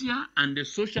media and the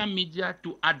social media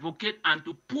to advocate and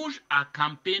to push our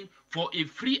campaign for a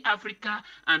free Africa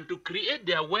and to create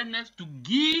the awareness to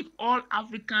give all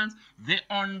Africans the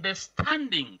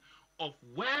understanding of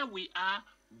where we are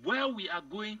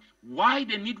going, why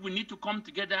we need to come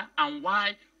together, and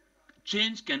why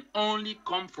change can only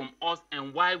come from us,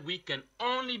 and why we can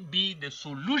only be the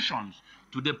solutions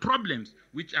to the problems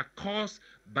which are caused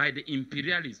by the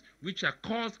imperialists, which are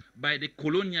caused by the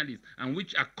colonialists, and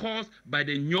which are caused by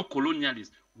the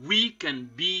neo-colonialists. We can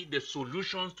be the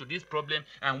solutions to this problem,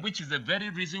 and which is the very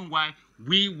reason why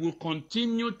we will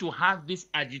continue to have these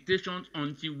agitations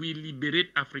until we liberate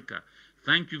Africa.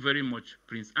 Thank you very much,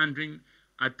 Prince Andrew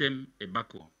Atem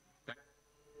Ebako.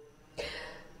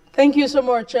 Thank you so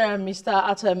much, Mr.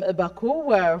 Atem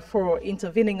Ebaku, for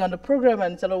intervening on the program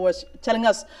and telling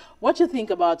us what you think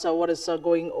about what is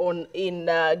going on in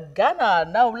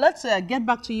Ghana. Now, let's get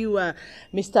back to you,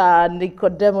 Mr.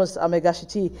 Nicodemus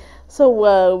Amegashiti. So,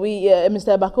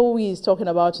 Mr. Ebaku is talking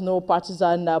about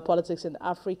partisan politics in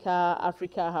Africa.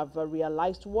 Africa have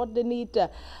realized what they need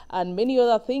and many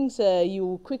other things.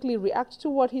 You quickly react to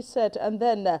what he said, and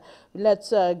then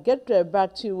let's get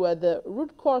back to the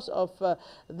root cause of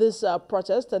this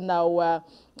protest. And now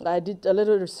I did a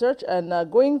little research and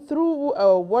going through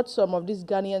what some of these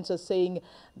Ghanaians are saying.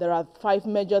 There are 5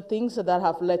 major things that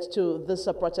have led to this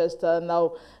protest.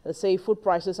 Now, say food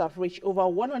prices have reached over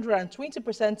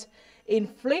 120%.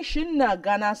 Inflation,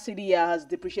 Ghana cedi has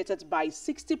depreciated by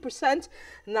 60%.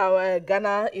 Now,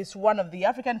 Ghana is one of the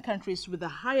African countries with the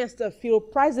highest fuel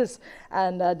prices,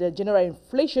 and the general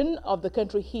inflation of the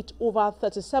country hit over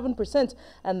 37%.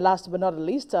 And last but not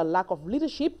least, a lack of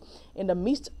leadership in the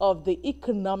midst of the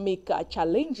economic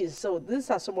challenges. So these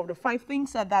are some of the 5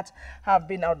 things that have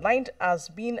been outlined as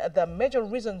being the major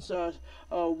reasons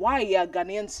why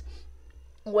Ghanaians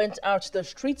went out to the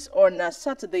streets on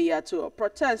Saturday to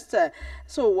protest.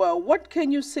 So what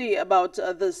can you say about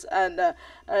this? And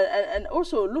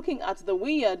also looking at the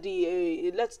way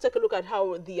let's take a look at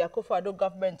how the Akufo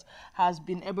government has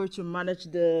been able to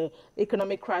manage the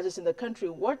economic crisis in the country.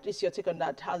 What is your take on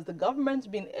that? Has the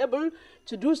government been able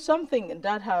to do something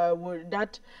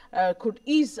that could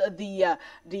ease the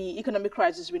economic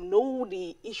crisis? We know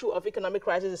the issue of economic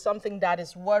crisis is something that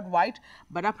is worldwide,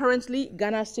 but apparently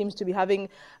Ghana seems to be having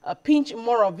a pinch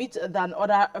more of it than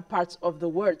other parts of the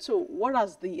world. So what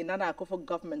has the Nana Akufo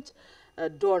government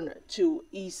done to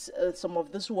ease some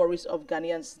of these worries of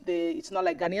Ghanaians? It's not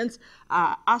like Ghanaians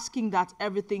are asking that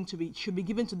everything should be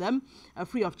given to them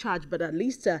free of charge, but at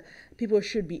least people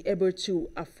should be able to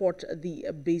afford the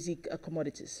basic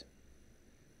commodities.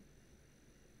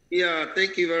 Yeah,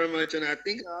 thank you very much. And I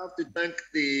think I have to thank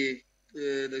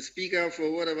the speaker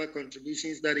for whatever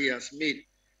contributions that he has made.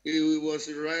 He was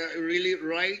really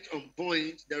right on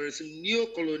point. There is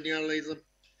neo-colonialism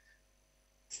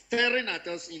staring at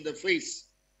us in the face.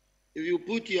 If you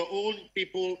put your own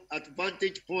people at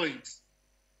vantage points,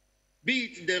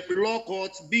 be it the law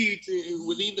courts, be it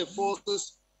within the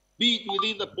forces, be it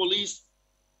within the police,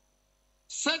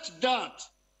 such that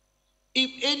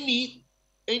if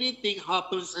anything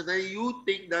happens and then you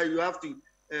think that you have to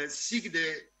seek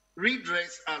the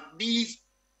redress at these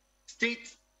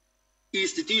state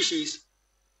institutions,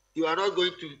 you are not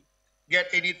going to get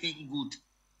anything good.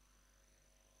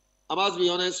 I must be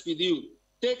honest with you.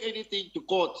 Take anything to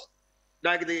court,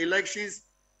 like the elections.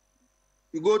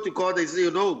 You go to court, they say,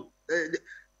 no.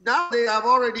 Now they have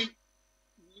already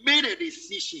made a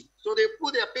decision. So they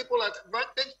put their people at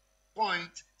vantage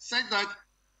point, saying that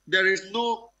there is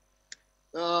no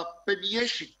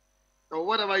permeation, or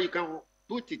whatever you can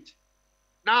put it.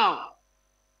 Now,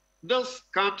 this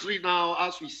country now,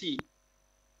 as we see,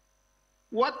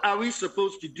 what are we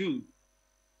supposed to do?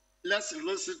 Let's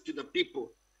listen to the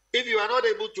people. If you are not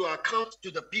able to account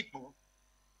to the people,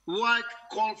 why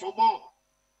call for more?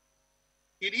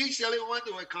 Initially, when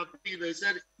they were campaigning, they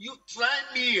said, you try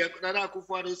me, Nana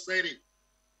Akufo said it.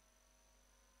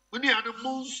 When you had the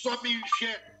moon, saw me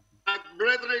share, and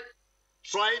brethren,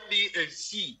 try me and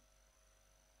see.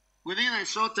 Within a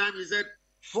short time, he said,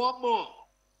 4 more.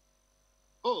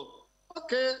 Oh,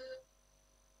 okay.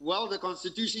 Well, the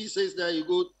Constitution says that you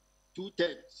go 2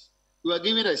 terms. You are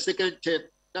given a second term.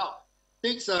 Now,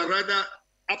 things are rather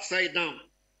upside down.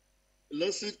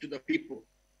 Listen to the people.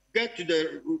 Get to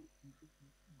the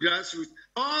grassroots.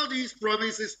 All these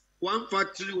promises, 1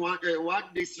 factory, 1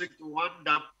 district, 1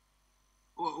 dam,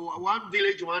 1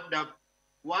 village, 1 dam,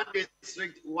 1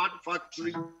 district, 1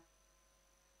 factory.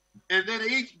 And then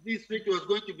each district was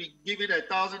going to be given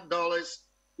 $1,000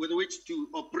 with which to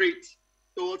operate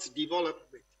towards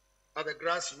development at the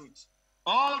grassroots.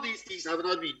 All these things have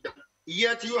not been done.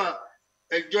 Yet you are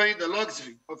enjoying the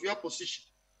luxury of your position.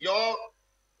 Your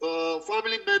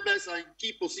family members are in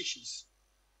key positions,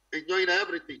 enjoying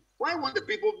everything. Why won't the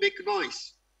people make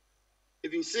noise?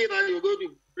 If you say that you're going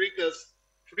to bring us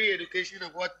free education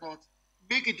and whatnot,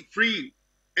 make it free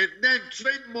and then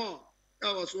train more.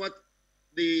 That was what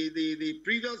the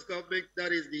previous government,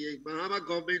 that is the Mahama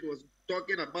government, was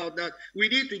talking about, that we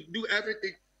need to do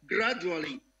everything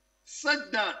gradually,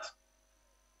 such that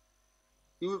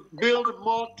you build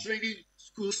more training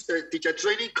schools, teacher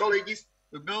training colleges,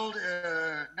 you build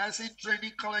nursing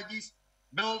training colleges,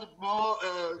 build more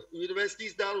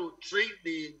universities that will train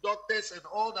the doctors and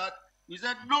all that. He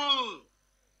said no.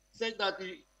 Said that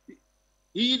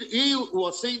he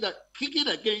was saying that, kicking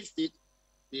against it,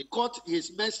 they caught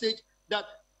his message that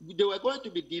they were going to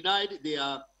be denied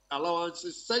their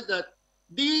allowances, said that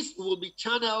these will be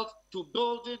channeled to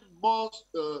building more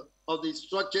of the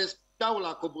structures that will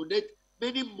accommodate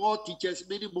many more teachers,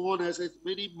 many more nurses,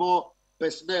 many more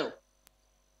personnel.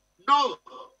 No,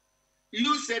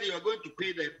 you said you are going to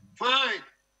pay them. Fine.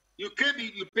 You came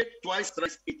in, you paid twice,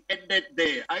 thrice, it ended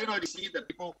there. Are you not seeing the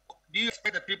people? Do you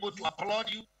expect the people to applaud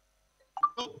you?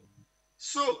 No.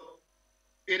 So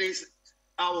it is,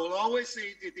 I will always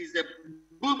say it is the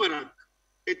boomerang.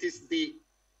 It is the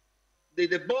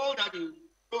ball that you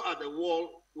throw at the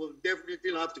wall will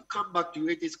definitely have to come back to you.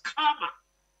 It is karma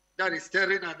that is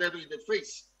staring at them in the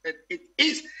face. And it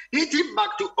is hitting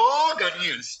back to all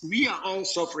Ghanaians. We are all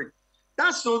suffering.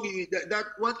 That's so that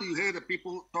what you hear the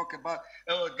people talk about,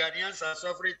 oh, Ghanaians are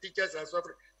suffering, teachers are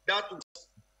suffering. That was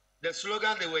the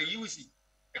slogan they were using.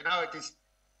 And now it is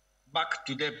back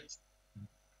to them.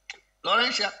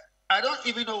 Laurentia, I don't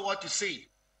even know what to say.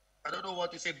 I don't know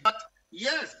what to say. But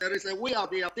yes, there is a way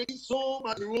out. They are taking so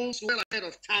much rules well ahead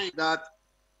of time that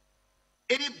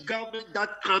any government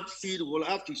that comes in will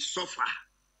have to suffer.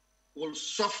 Will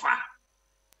suffer.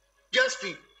 Just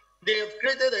to, they have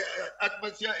created an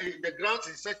atmosphere in the grounds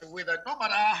in such a way that no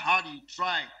matter how hard you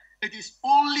try, it is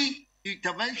only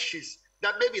interventions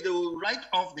that maybe they will write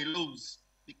off the loans,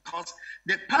 because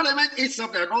the parliament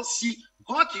itself does not see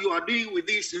what you are doing with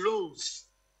these loans.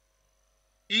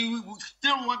 You will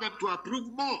still want them to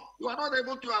approve more. You are not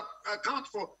able to account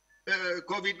for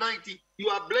COVID-19. You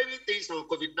are blaming things on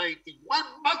COVID-19. When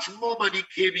much more money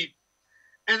came in,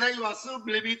 and then you are still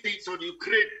blaming things on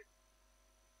Ukraine.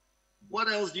 What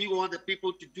else do you want the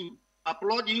people to do?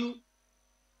 Applaud you?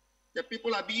 The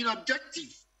people are being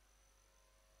objective.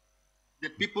 The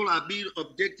people are being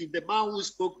objective. The man who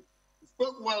spoke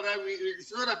well.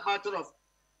 It's not a matter of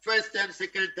first term,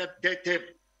 second term, third term.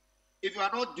 If you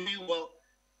are not doing well,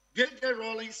 J.J.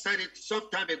 Rowling said it some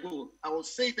time ago. I will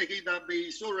say it again, that may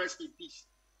he so rest in peace.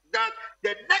 That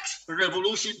the next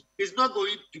revolution is not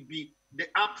going to be the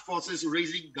armed forces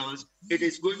raising guns. It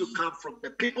is going to come from the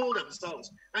people themselves.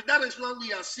 And that is what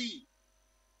we are seeing.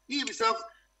 He himself,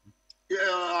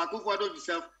 Akufo Addo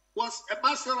himself, was a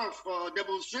master of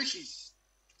demonstrations.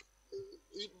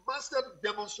 He mastered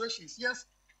demonstrations. Yes,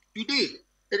 today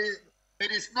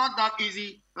it is not that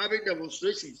easy having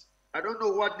demonstrations. I don't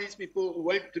know what these people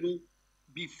went through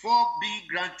before being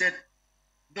granted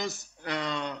those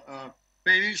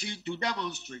permission to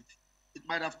demonstrate. It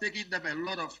might have taken them a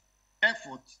lot of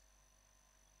effort.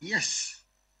 Yes.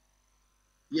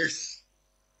 Yes.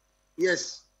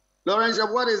 Yes. Lawrence,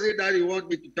 what is it that you want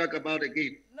me to talk about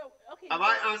again? No, okay. Have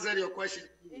I answered your question?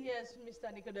 Yes,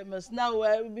 Mr. Nicodemus. Now,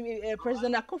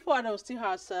 President Akufo Addo still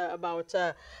has about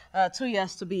 2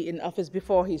 years to be in office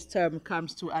before his term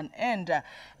comes to an end.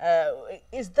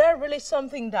 Is there really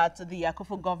something that the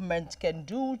Akufo government can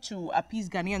do to appease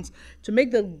Ghanaians, to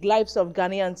make the lives of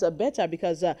Ghanaians better?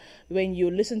 Because when you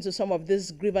listen to some of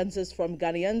these grievances from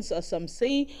Ghanaians, some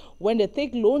say when they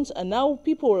take loans, and now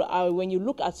people are, when you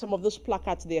look at some of those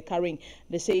placards they are carrying,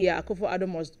 they say Akufo Addo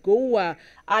must go,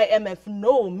 IMF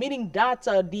no, meaning that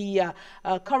the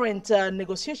current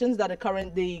negotiations that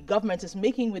the government is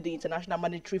making with the International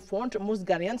Monetary Fund, most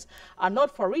Ghanaians are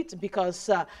not for it, because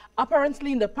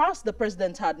apparently in the past the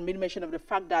president had made mention of the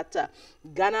fact that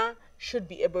Ghana should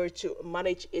be able to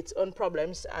manage its own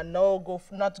problems and not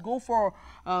go for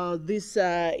this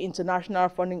international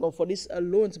funding or for these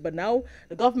loans. But now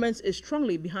the government is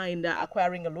strongly behind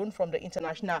acquiring a loan from the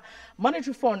International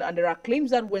Monetary Fund, and there are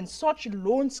claims that when such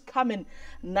loans come in,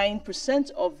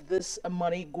 9% of this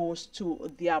money goes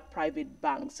to their private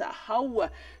banks. How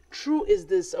true is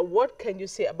this? What can you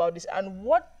say about this? And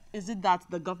what is it that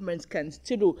the government can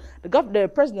still do? The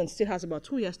president still has about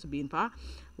 2 years to be in power.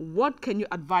 What can you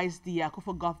advise the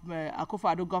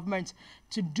Akufo-Addo government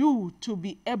to do to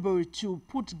be able to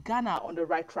put Ghana on the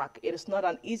right track? It is not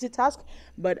an easy task,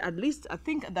 but at least I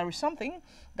think there is something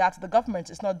that the government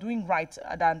is not doing right,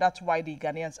 and that's why the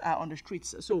Ghanaians are on the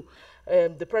streets. So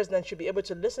the president should be able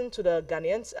to listen to the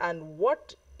Ghanaians. And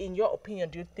what, in your opinion,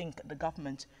 do you think the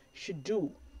government should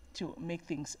do to make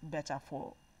things better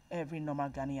for every normal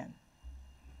Ghanaian?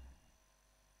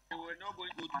 They were not going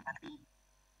to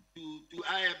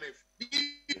IMF.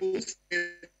 These people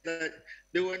said that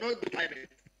they were not going to IMF.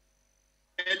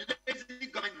 A lazy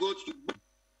government goes to,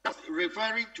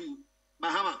 referring to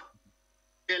Mahama,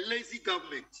 a lazy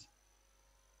government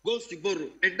goes to borrow,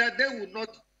 and that they will not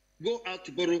go out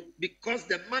to borrow because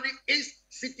the money is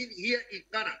sitting here in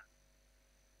Ghana.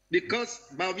 Because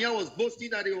Bawumia was boasting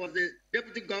that he was the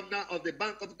deputy governor of the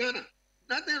Bank of Ghana.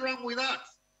 Nothing wrong with that.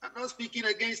 I'm not speaking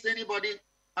against anybody.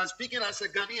 I'm speaking as a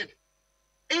Ghanaian.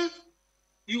 If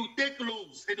you take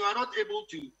loans and you are not able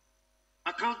to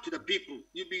account to the people,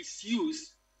 you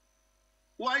misuse,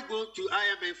 why go to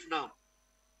IMF now?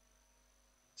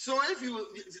 So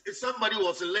if somebody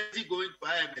was lazy going to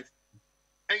IMF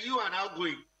and you are now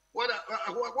going, what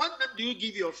name do you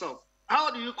give yourself? How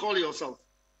do you call yourself?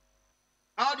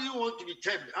 How do you want to be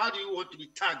termed? How do you want to be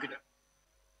tagged?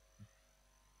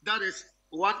 That is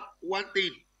one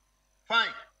thing.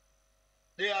 Fine.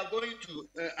 They are going to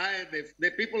IMF.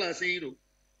 The people are saying,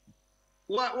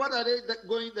 what are they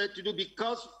going there to do?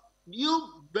 Because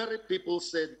you very people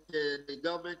said, the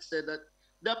government said that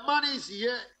the money is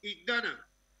here in Ghana.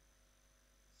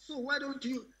 So why don't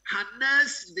you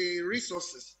harness the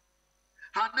resources?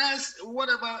 Harness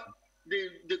whatever the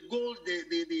gold,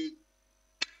 the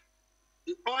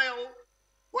oil,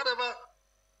 whatever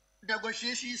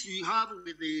negotiations you have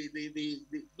with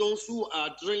those who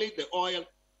are drilling the oil.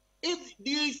 If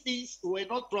these things were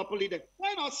not properly done,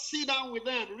 why not sit down with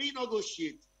them,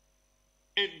 renegotiate,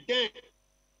 and then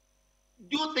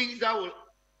do things that will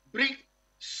bring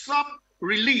some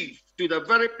relief to the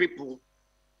very people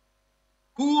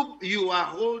whom you are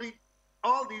holding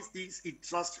all these things in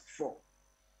trust for.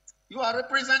 You are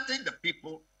representing the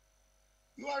people.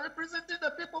 You are representing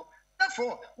the people.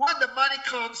 Therefore, when the money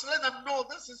comes, let them know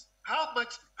this is how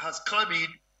much has come in,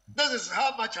 this is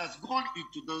how much has gone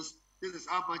into this, this is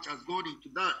how much has gone into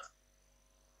that.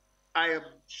 I am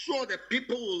sure that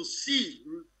people will see,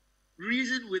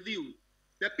 reason with you.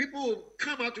 That people will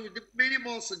come out with many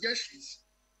more suggestions.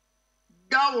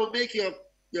 That will make your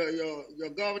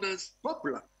governance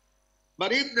popular.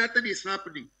 But if nothing is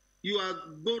happening, you are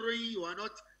borrowing, you are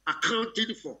not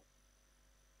accounting for.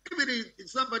 Even if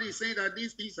somebody is saying that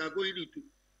these things are going into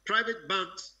private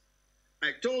banks,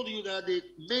 I told you that they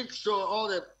made sure all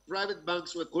the private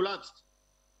banks were collapsed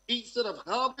instead of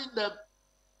helping them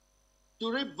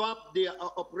to revamp their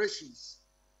operations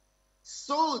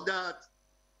so that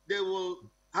they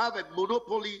will have a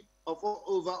monopoly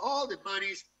over all the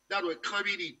monies that were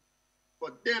coming in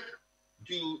for them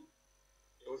to,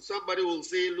 somebody will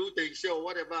say loot and share or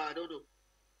whatever, I don't know.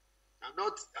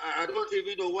 I don't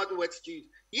even know what words to use.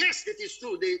 Yes, it is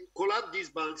true. They collapsed these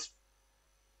banks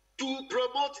to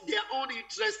promote their own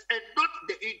interest and not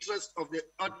the interest of the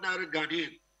ordinary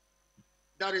Ghanaian.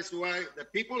 That is why the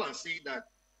people are saying that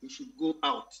we should go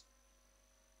out.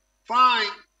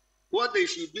 Fine. What they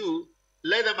should do,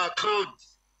 let them account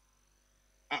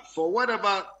for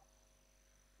whatever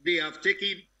they have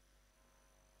taken.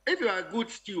 If you are a good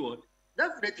steward,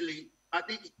 definitely, I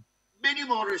think many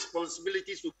more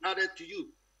responsibilities will be added to you.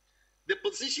 The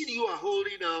position you are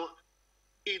holding now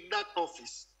in that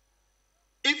office,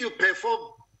 if you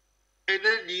perform and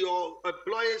then your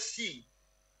employers see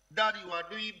that you are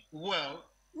doing well,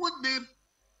 would they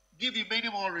give you many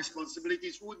more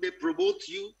responsibilities? Would they promote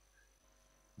you?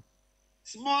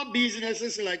 Small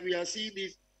businesses like we are seeing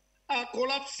this are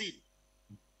collapsing.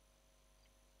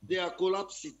 They are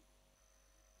collapsing.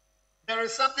 There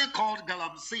is something called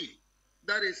galamsey,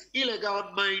 that is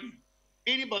illegal mining.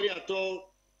 Anybody at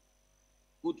all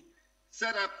could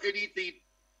set up anything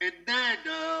and then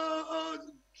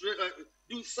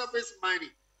do surface mining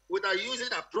without using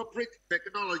appropriate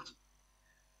technology.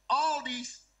 All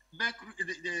these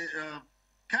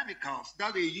chemicals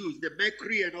that they use, the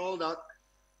mercury and all that,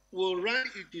 will run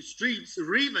into streams,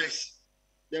 rivers,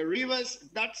 the rivers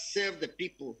that serve the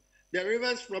people, the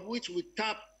rivers from which we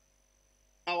tap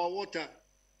our water,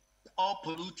 all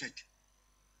polluted.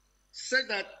 So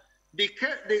that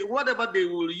whatever they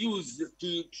will use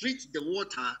to treat the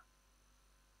water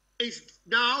is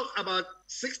now about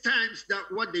 6 times that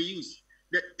what they use.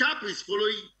 The tap is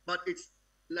following, but it's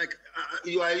like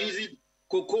you are using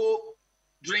cocoa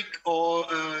drink or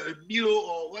Milo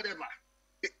or whatever.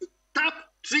 Tap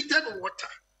treated water.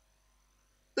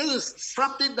 This is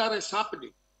something that is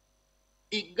happening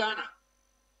in Ghana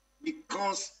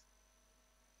because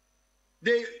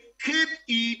they came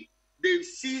in, they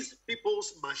seized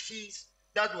people's machines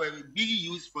that were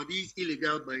being used for these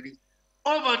illegal mining.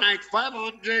 Overnight,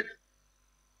 500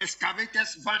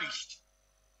 excavators vanished.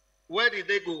 Where did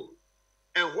they go?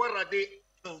 And where are they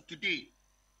today?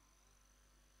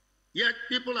 Yet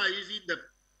people are using them.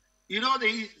 You know,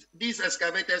 these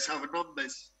excavators have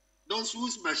numbers. Those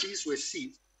whose machines were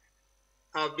seized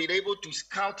have been able to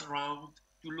scout around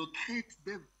to locate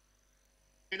them.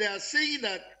 And they are saying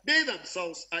that they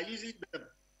themselves are using them.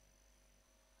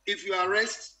 If you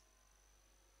arrest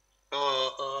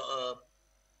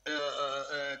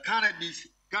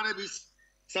cannabis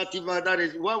sativa, that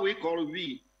is what we call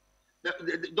weed.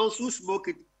 Those who smoke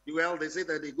it, well, they say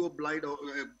that they go blind or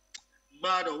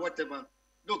mad or whatever.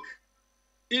 Look,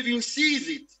 if you seize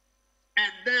it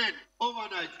and then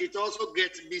overnight it also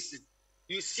gets missing,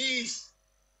 you seize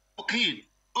cocaine,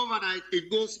 overnight it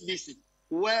goes missing.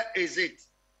 Where is it?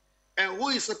 And who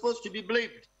is supposed to be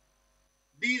blamed?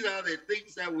 These are the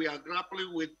things that we are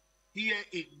grappling with here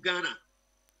in Ghana.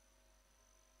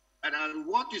 And I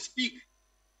want to speak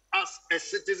as a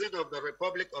citizen of the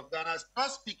Republic of Ghana,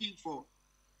 not speaking for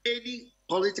any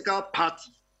political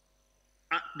party,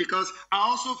 because I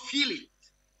also feel it.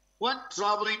 When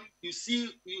traveling, you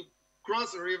see, you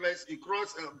cross rivers, you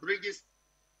cross bridges,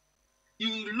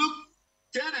 you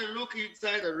turn and look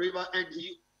inside the river, and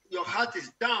your heart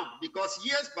is down, because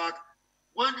years back,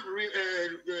 when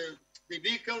the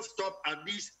vehicles stopped at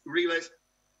these rivers,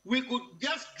 we could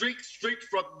just drink straight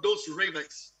from those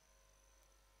rivers.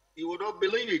 You will not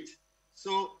believe it.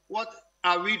 So what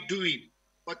are we doing?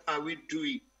 What are we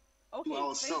doing to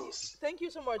ourselves? Thank you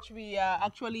so much. We are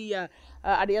actually at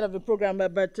the end of the program,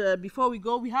 but before we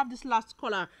go, we have this last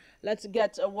caller. Let's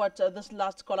get what this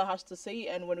last caller has to say,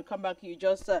 and when we come back, you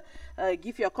just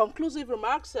give your conclusive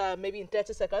remarks, maybe in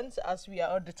 30 seconds, as we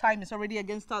are, the time is already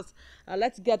against us.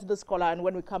 Let's get this caller, and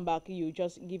when we come back, you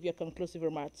just give your conclusive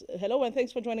remarks. Hello, and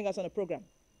thanks for joining us on the program.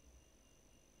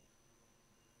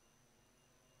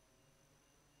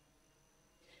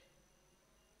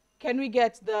 Can we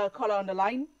get the caller on the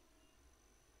line?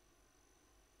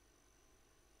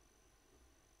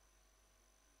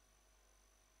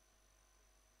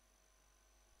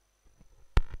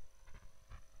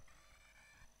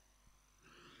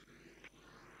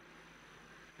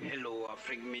 Hello,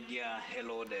 Afrique Media.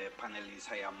 Hello, the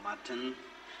panelists. I am Martin.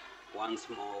 Once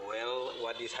more, well,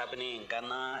 what is happening in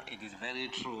Ghana, it is very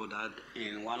true that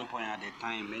in one point at a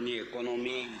time, any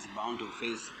economy is bound to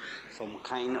face some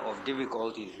kind of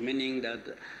difficulties, meaning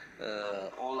that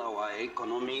all our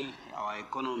economy,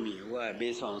 were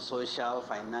based on social,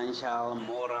 financial,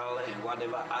 moral, and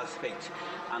whatever aspects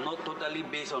are not totally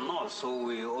based on us. So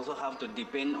we also have to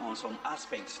depend on some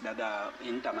aspects that are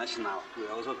international.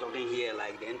 We're also talking here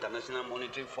like the International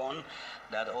Monetary Fund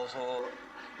that also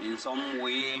in some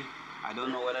way, I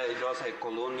don't know whether it was a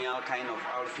colonial kind of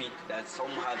outfit that some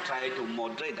have tried to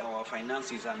moderate our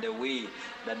finances and the way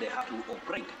that they have to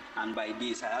operate. And by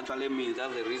this, I actually means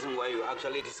that's the reason why you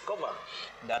actually discover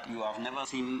that you have never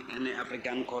seen any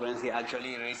African currency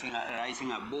actually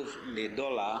rising above the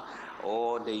dollar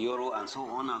or the euro and so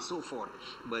on and so forth.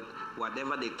 But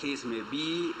whatever the case may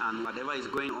be and whatever is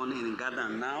going on in Ghana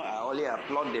now, I only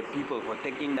applaud the people for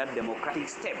taking that democratic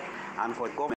step and for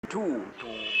government to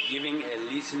giving a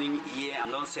listening ear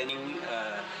and not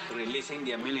releasing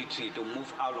their military to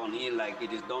move out on it like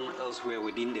it is done elsewhere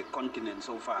within the continent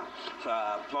so far. So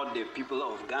I applaud the people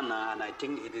of Ghana, and I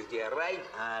think it is their right,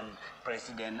 and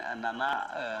President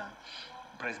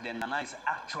Nana is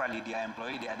actually their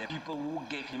employee. They are the people who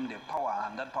gave him the power,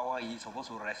 and that power he is supposed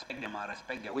to respect them and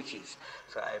respect their wishes.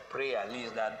 So I pray at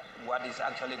least that what is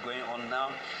actually going on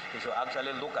now, he should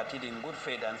actually look at it in good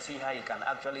faith and see how he can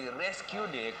actually rescue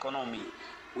the economy,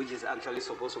 which is actually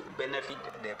supposed to benefit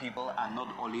the people and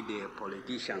not only the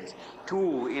politicians.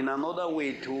 Two, in another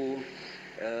way too,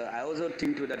 I also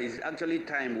think too that it's actually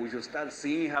time we should start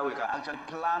seeing how we can actually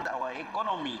plan our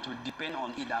economy to depend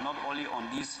on it and not only on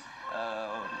these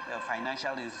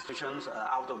financial institutions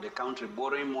out of the country,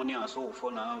 borrowing money and so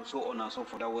on and so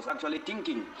forth. I was actually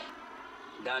thinking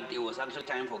that it was actually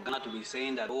time for Ghana to be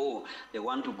saying that, oh, they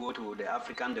want to go to the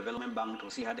African Development Bank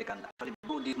to see how they can actually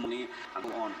borrow this money and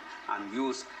go on and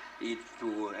use it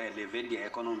to elevate the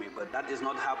economy. But that is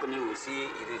not happening. We see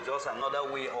it is just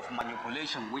another way of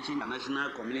manipulation which international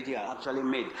community are actually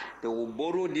made. They will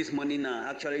borrow this money now,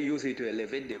 actually use it to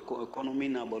elevate the economy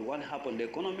now. But what happened? The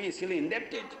economy is still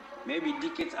indebted. maybe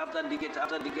decades after decades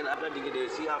after decade after decade, they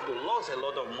still have to lose a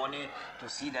lot of money to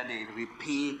see that they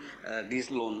repay this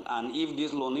loan. And if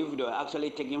this loan, if they are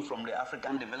actually taken from the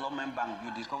African Development Bank,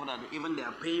 you discover that even they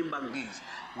are paying back this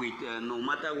with no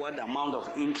matter what amount of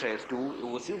interest to, it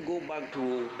will still go back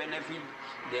to benefit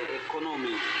the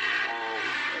economy of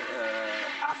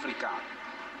Africa,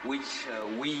 which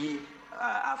we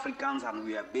Africans, and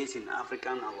we are based in Africa,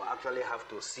 and will actually have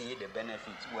to see the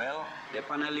benefits. Well, the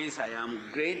panelists, I am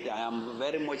great. I am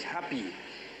very much happy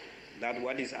that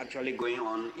what is actually going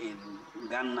on in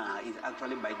Ghana is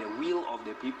actually by the will of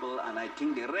the people, and I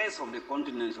think the rest of the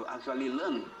continent will actually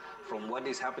learn from what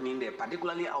is happening there,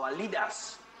 particularly our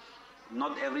leaders.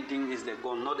 Not everything is the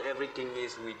gun, not everything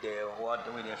is with the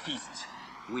fist,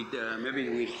 with maybe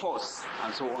with force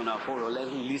and so on and forth.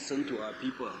 Let's listen to our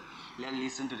people. Let's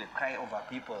listen to the cry of our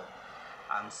people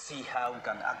and see how we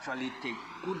can actually take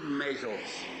good measures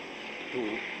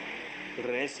to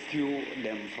rescue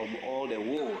them from all the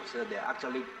wars that they're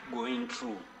actually going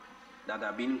through that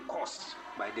are being caused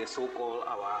by the so-called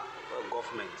our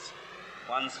governments.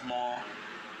 Once more,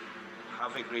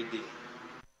 have a great day.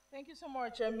 Thank you so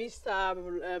much, Mr.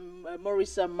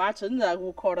 Maurice Martin,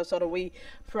 who called us all the way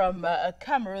from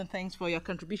Cameroon. Thanks for your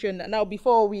contribution. Now,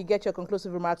 before we get your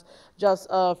conclusive remarks, just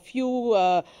a few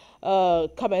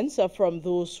comments from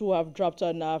those who have dropped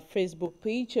on our Facebook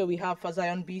page. We have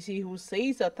Zion BC who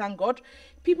says, thank God,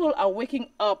 people are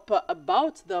waking up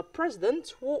about the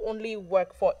president who only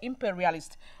work for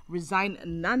imperialists. Resign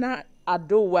Nana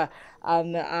Addo.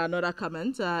 And another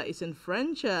comment is in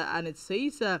French and it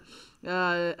says,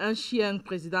 un chien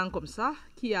président comme ça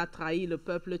qui a trahi le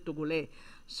peuple togolais.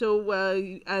 So,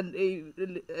 and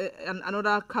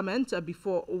another comment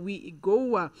before we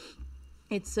go.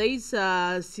 It says,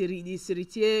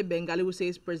 Siritier Bengali, who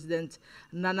says, President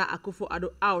Nana Akufo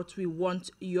Addo out. We want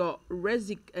your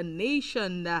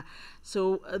resignation.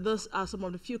 So those are some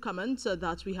of the few comments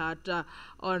that we had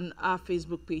on our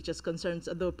Facebook page as concerns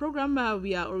the program.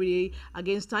 We are already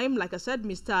against time. Like I said,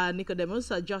 Mr.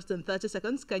 Nicodemus, just in 30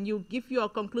 seconds, can you give your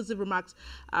conclusive remarks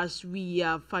as we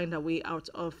find our way out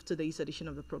of today's edition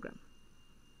of the program?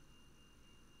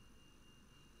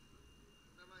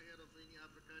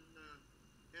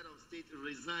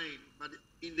 Resign, but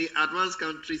in the advanced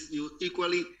countries, you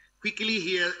equally quickly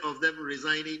hear of them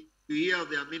resigning. You hear of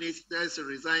their ministers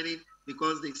resigning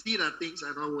because they see that things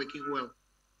are not working well.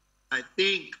 I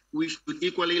think we should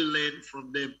equally learn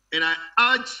from them. And I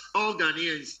urge all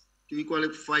Ghanaians to equally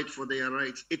fight for their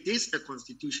rights. It is a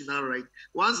constitutional right.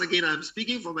 Once again, I'm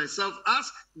speaking for myself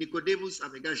as Nicodemus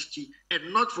Amegashichi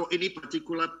and not for any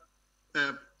particular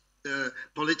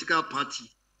political party.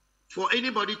 For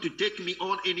anybody to take me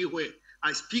on anywhere,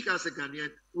 I speak as a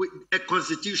Ghanaian with a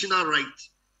constitutional right,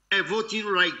 a voting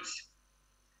right.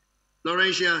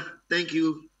 Laurentia, thank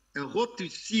you, and hope to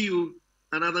see you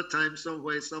another time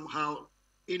somewhere, somehow,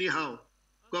 anyhow.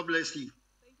 God bless you.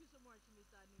 Thank you so much,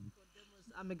 Mr.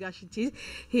 Nicodemus Amegashiti.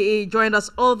 He joined us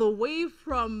all the way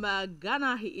from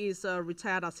Ghana. He is a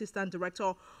retired assistant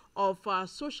director of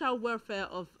social welfare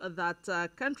of that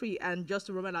country. And just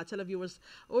to remind our televiewers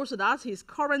also that he's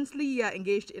currently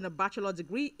engaged in a bachelor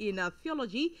degree in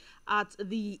theology at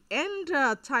the End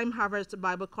Time Harvest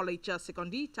Bible College,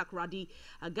 Sekondi, Takoradi,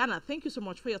 Ghana. Thank you so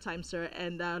much for your time, sir,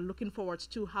 and looking forward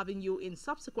to having you in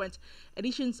subsequent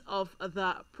editions of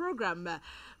the program.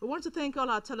 We want to thank all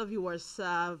our televiewers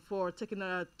for taking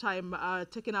our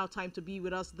time to be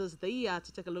with us this day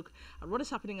to take a look at what is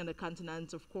happening on the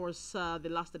continent. Of course, the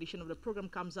last edition of the program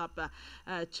comes up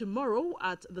tomorrow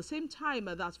at the same time.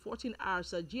 That's 14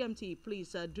 hours GMT.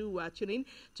 Please do tune in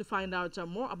to find out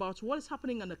more about what is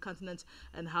happening on the continent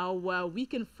and how we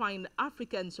can find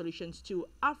African solutions to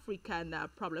African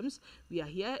problems. We are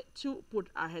here to put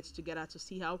our heads together to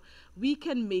see how we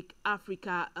can make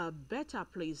Africa a better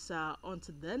place.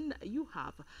 Until then, you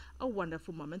have a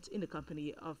wonderful moment in the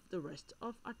company of the rest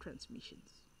of our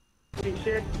transmissions.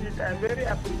 Appreciate it. I very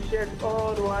appreciate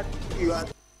all what you are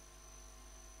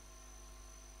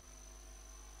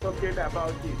talking about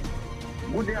it.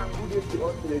 Good day and good day to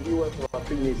all the viewers of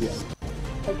Afrique Media.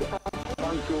 Thank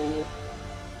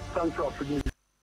you, Afrique Media.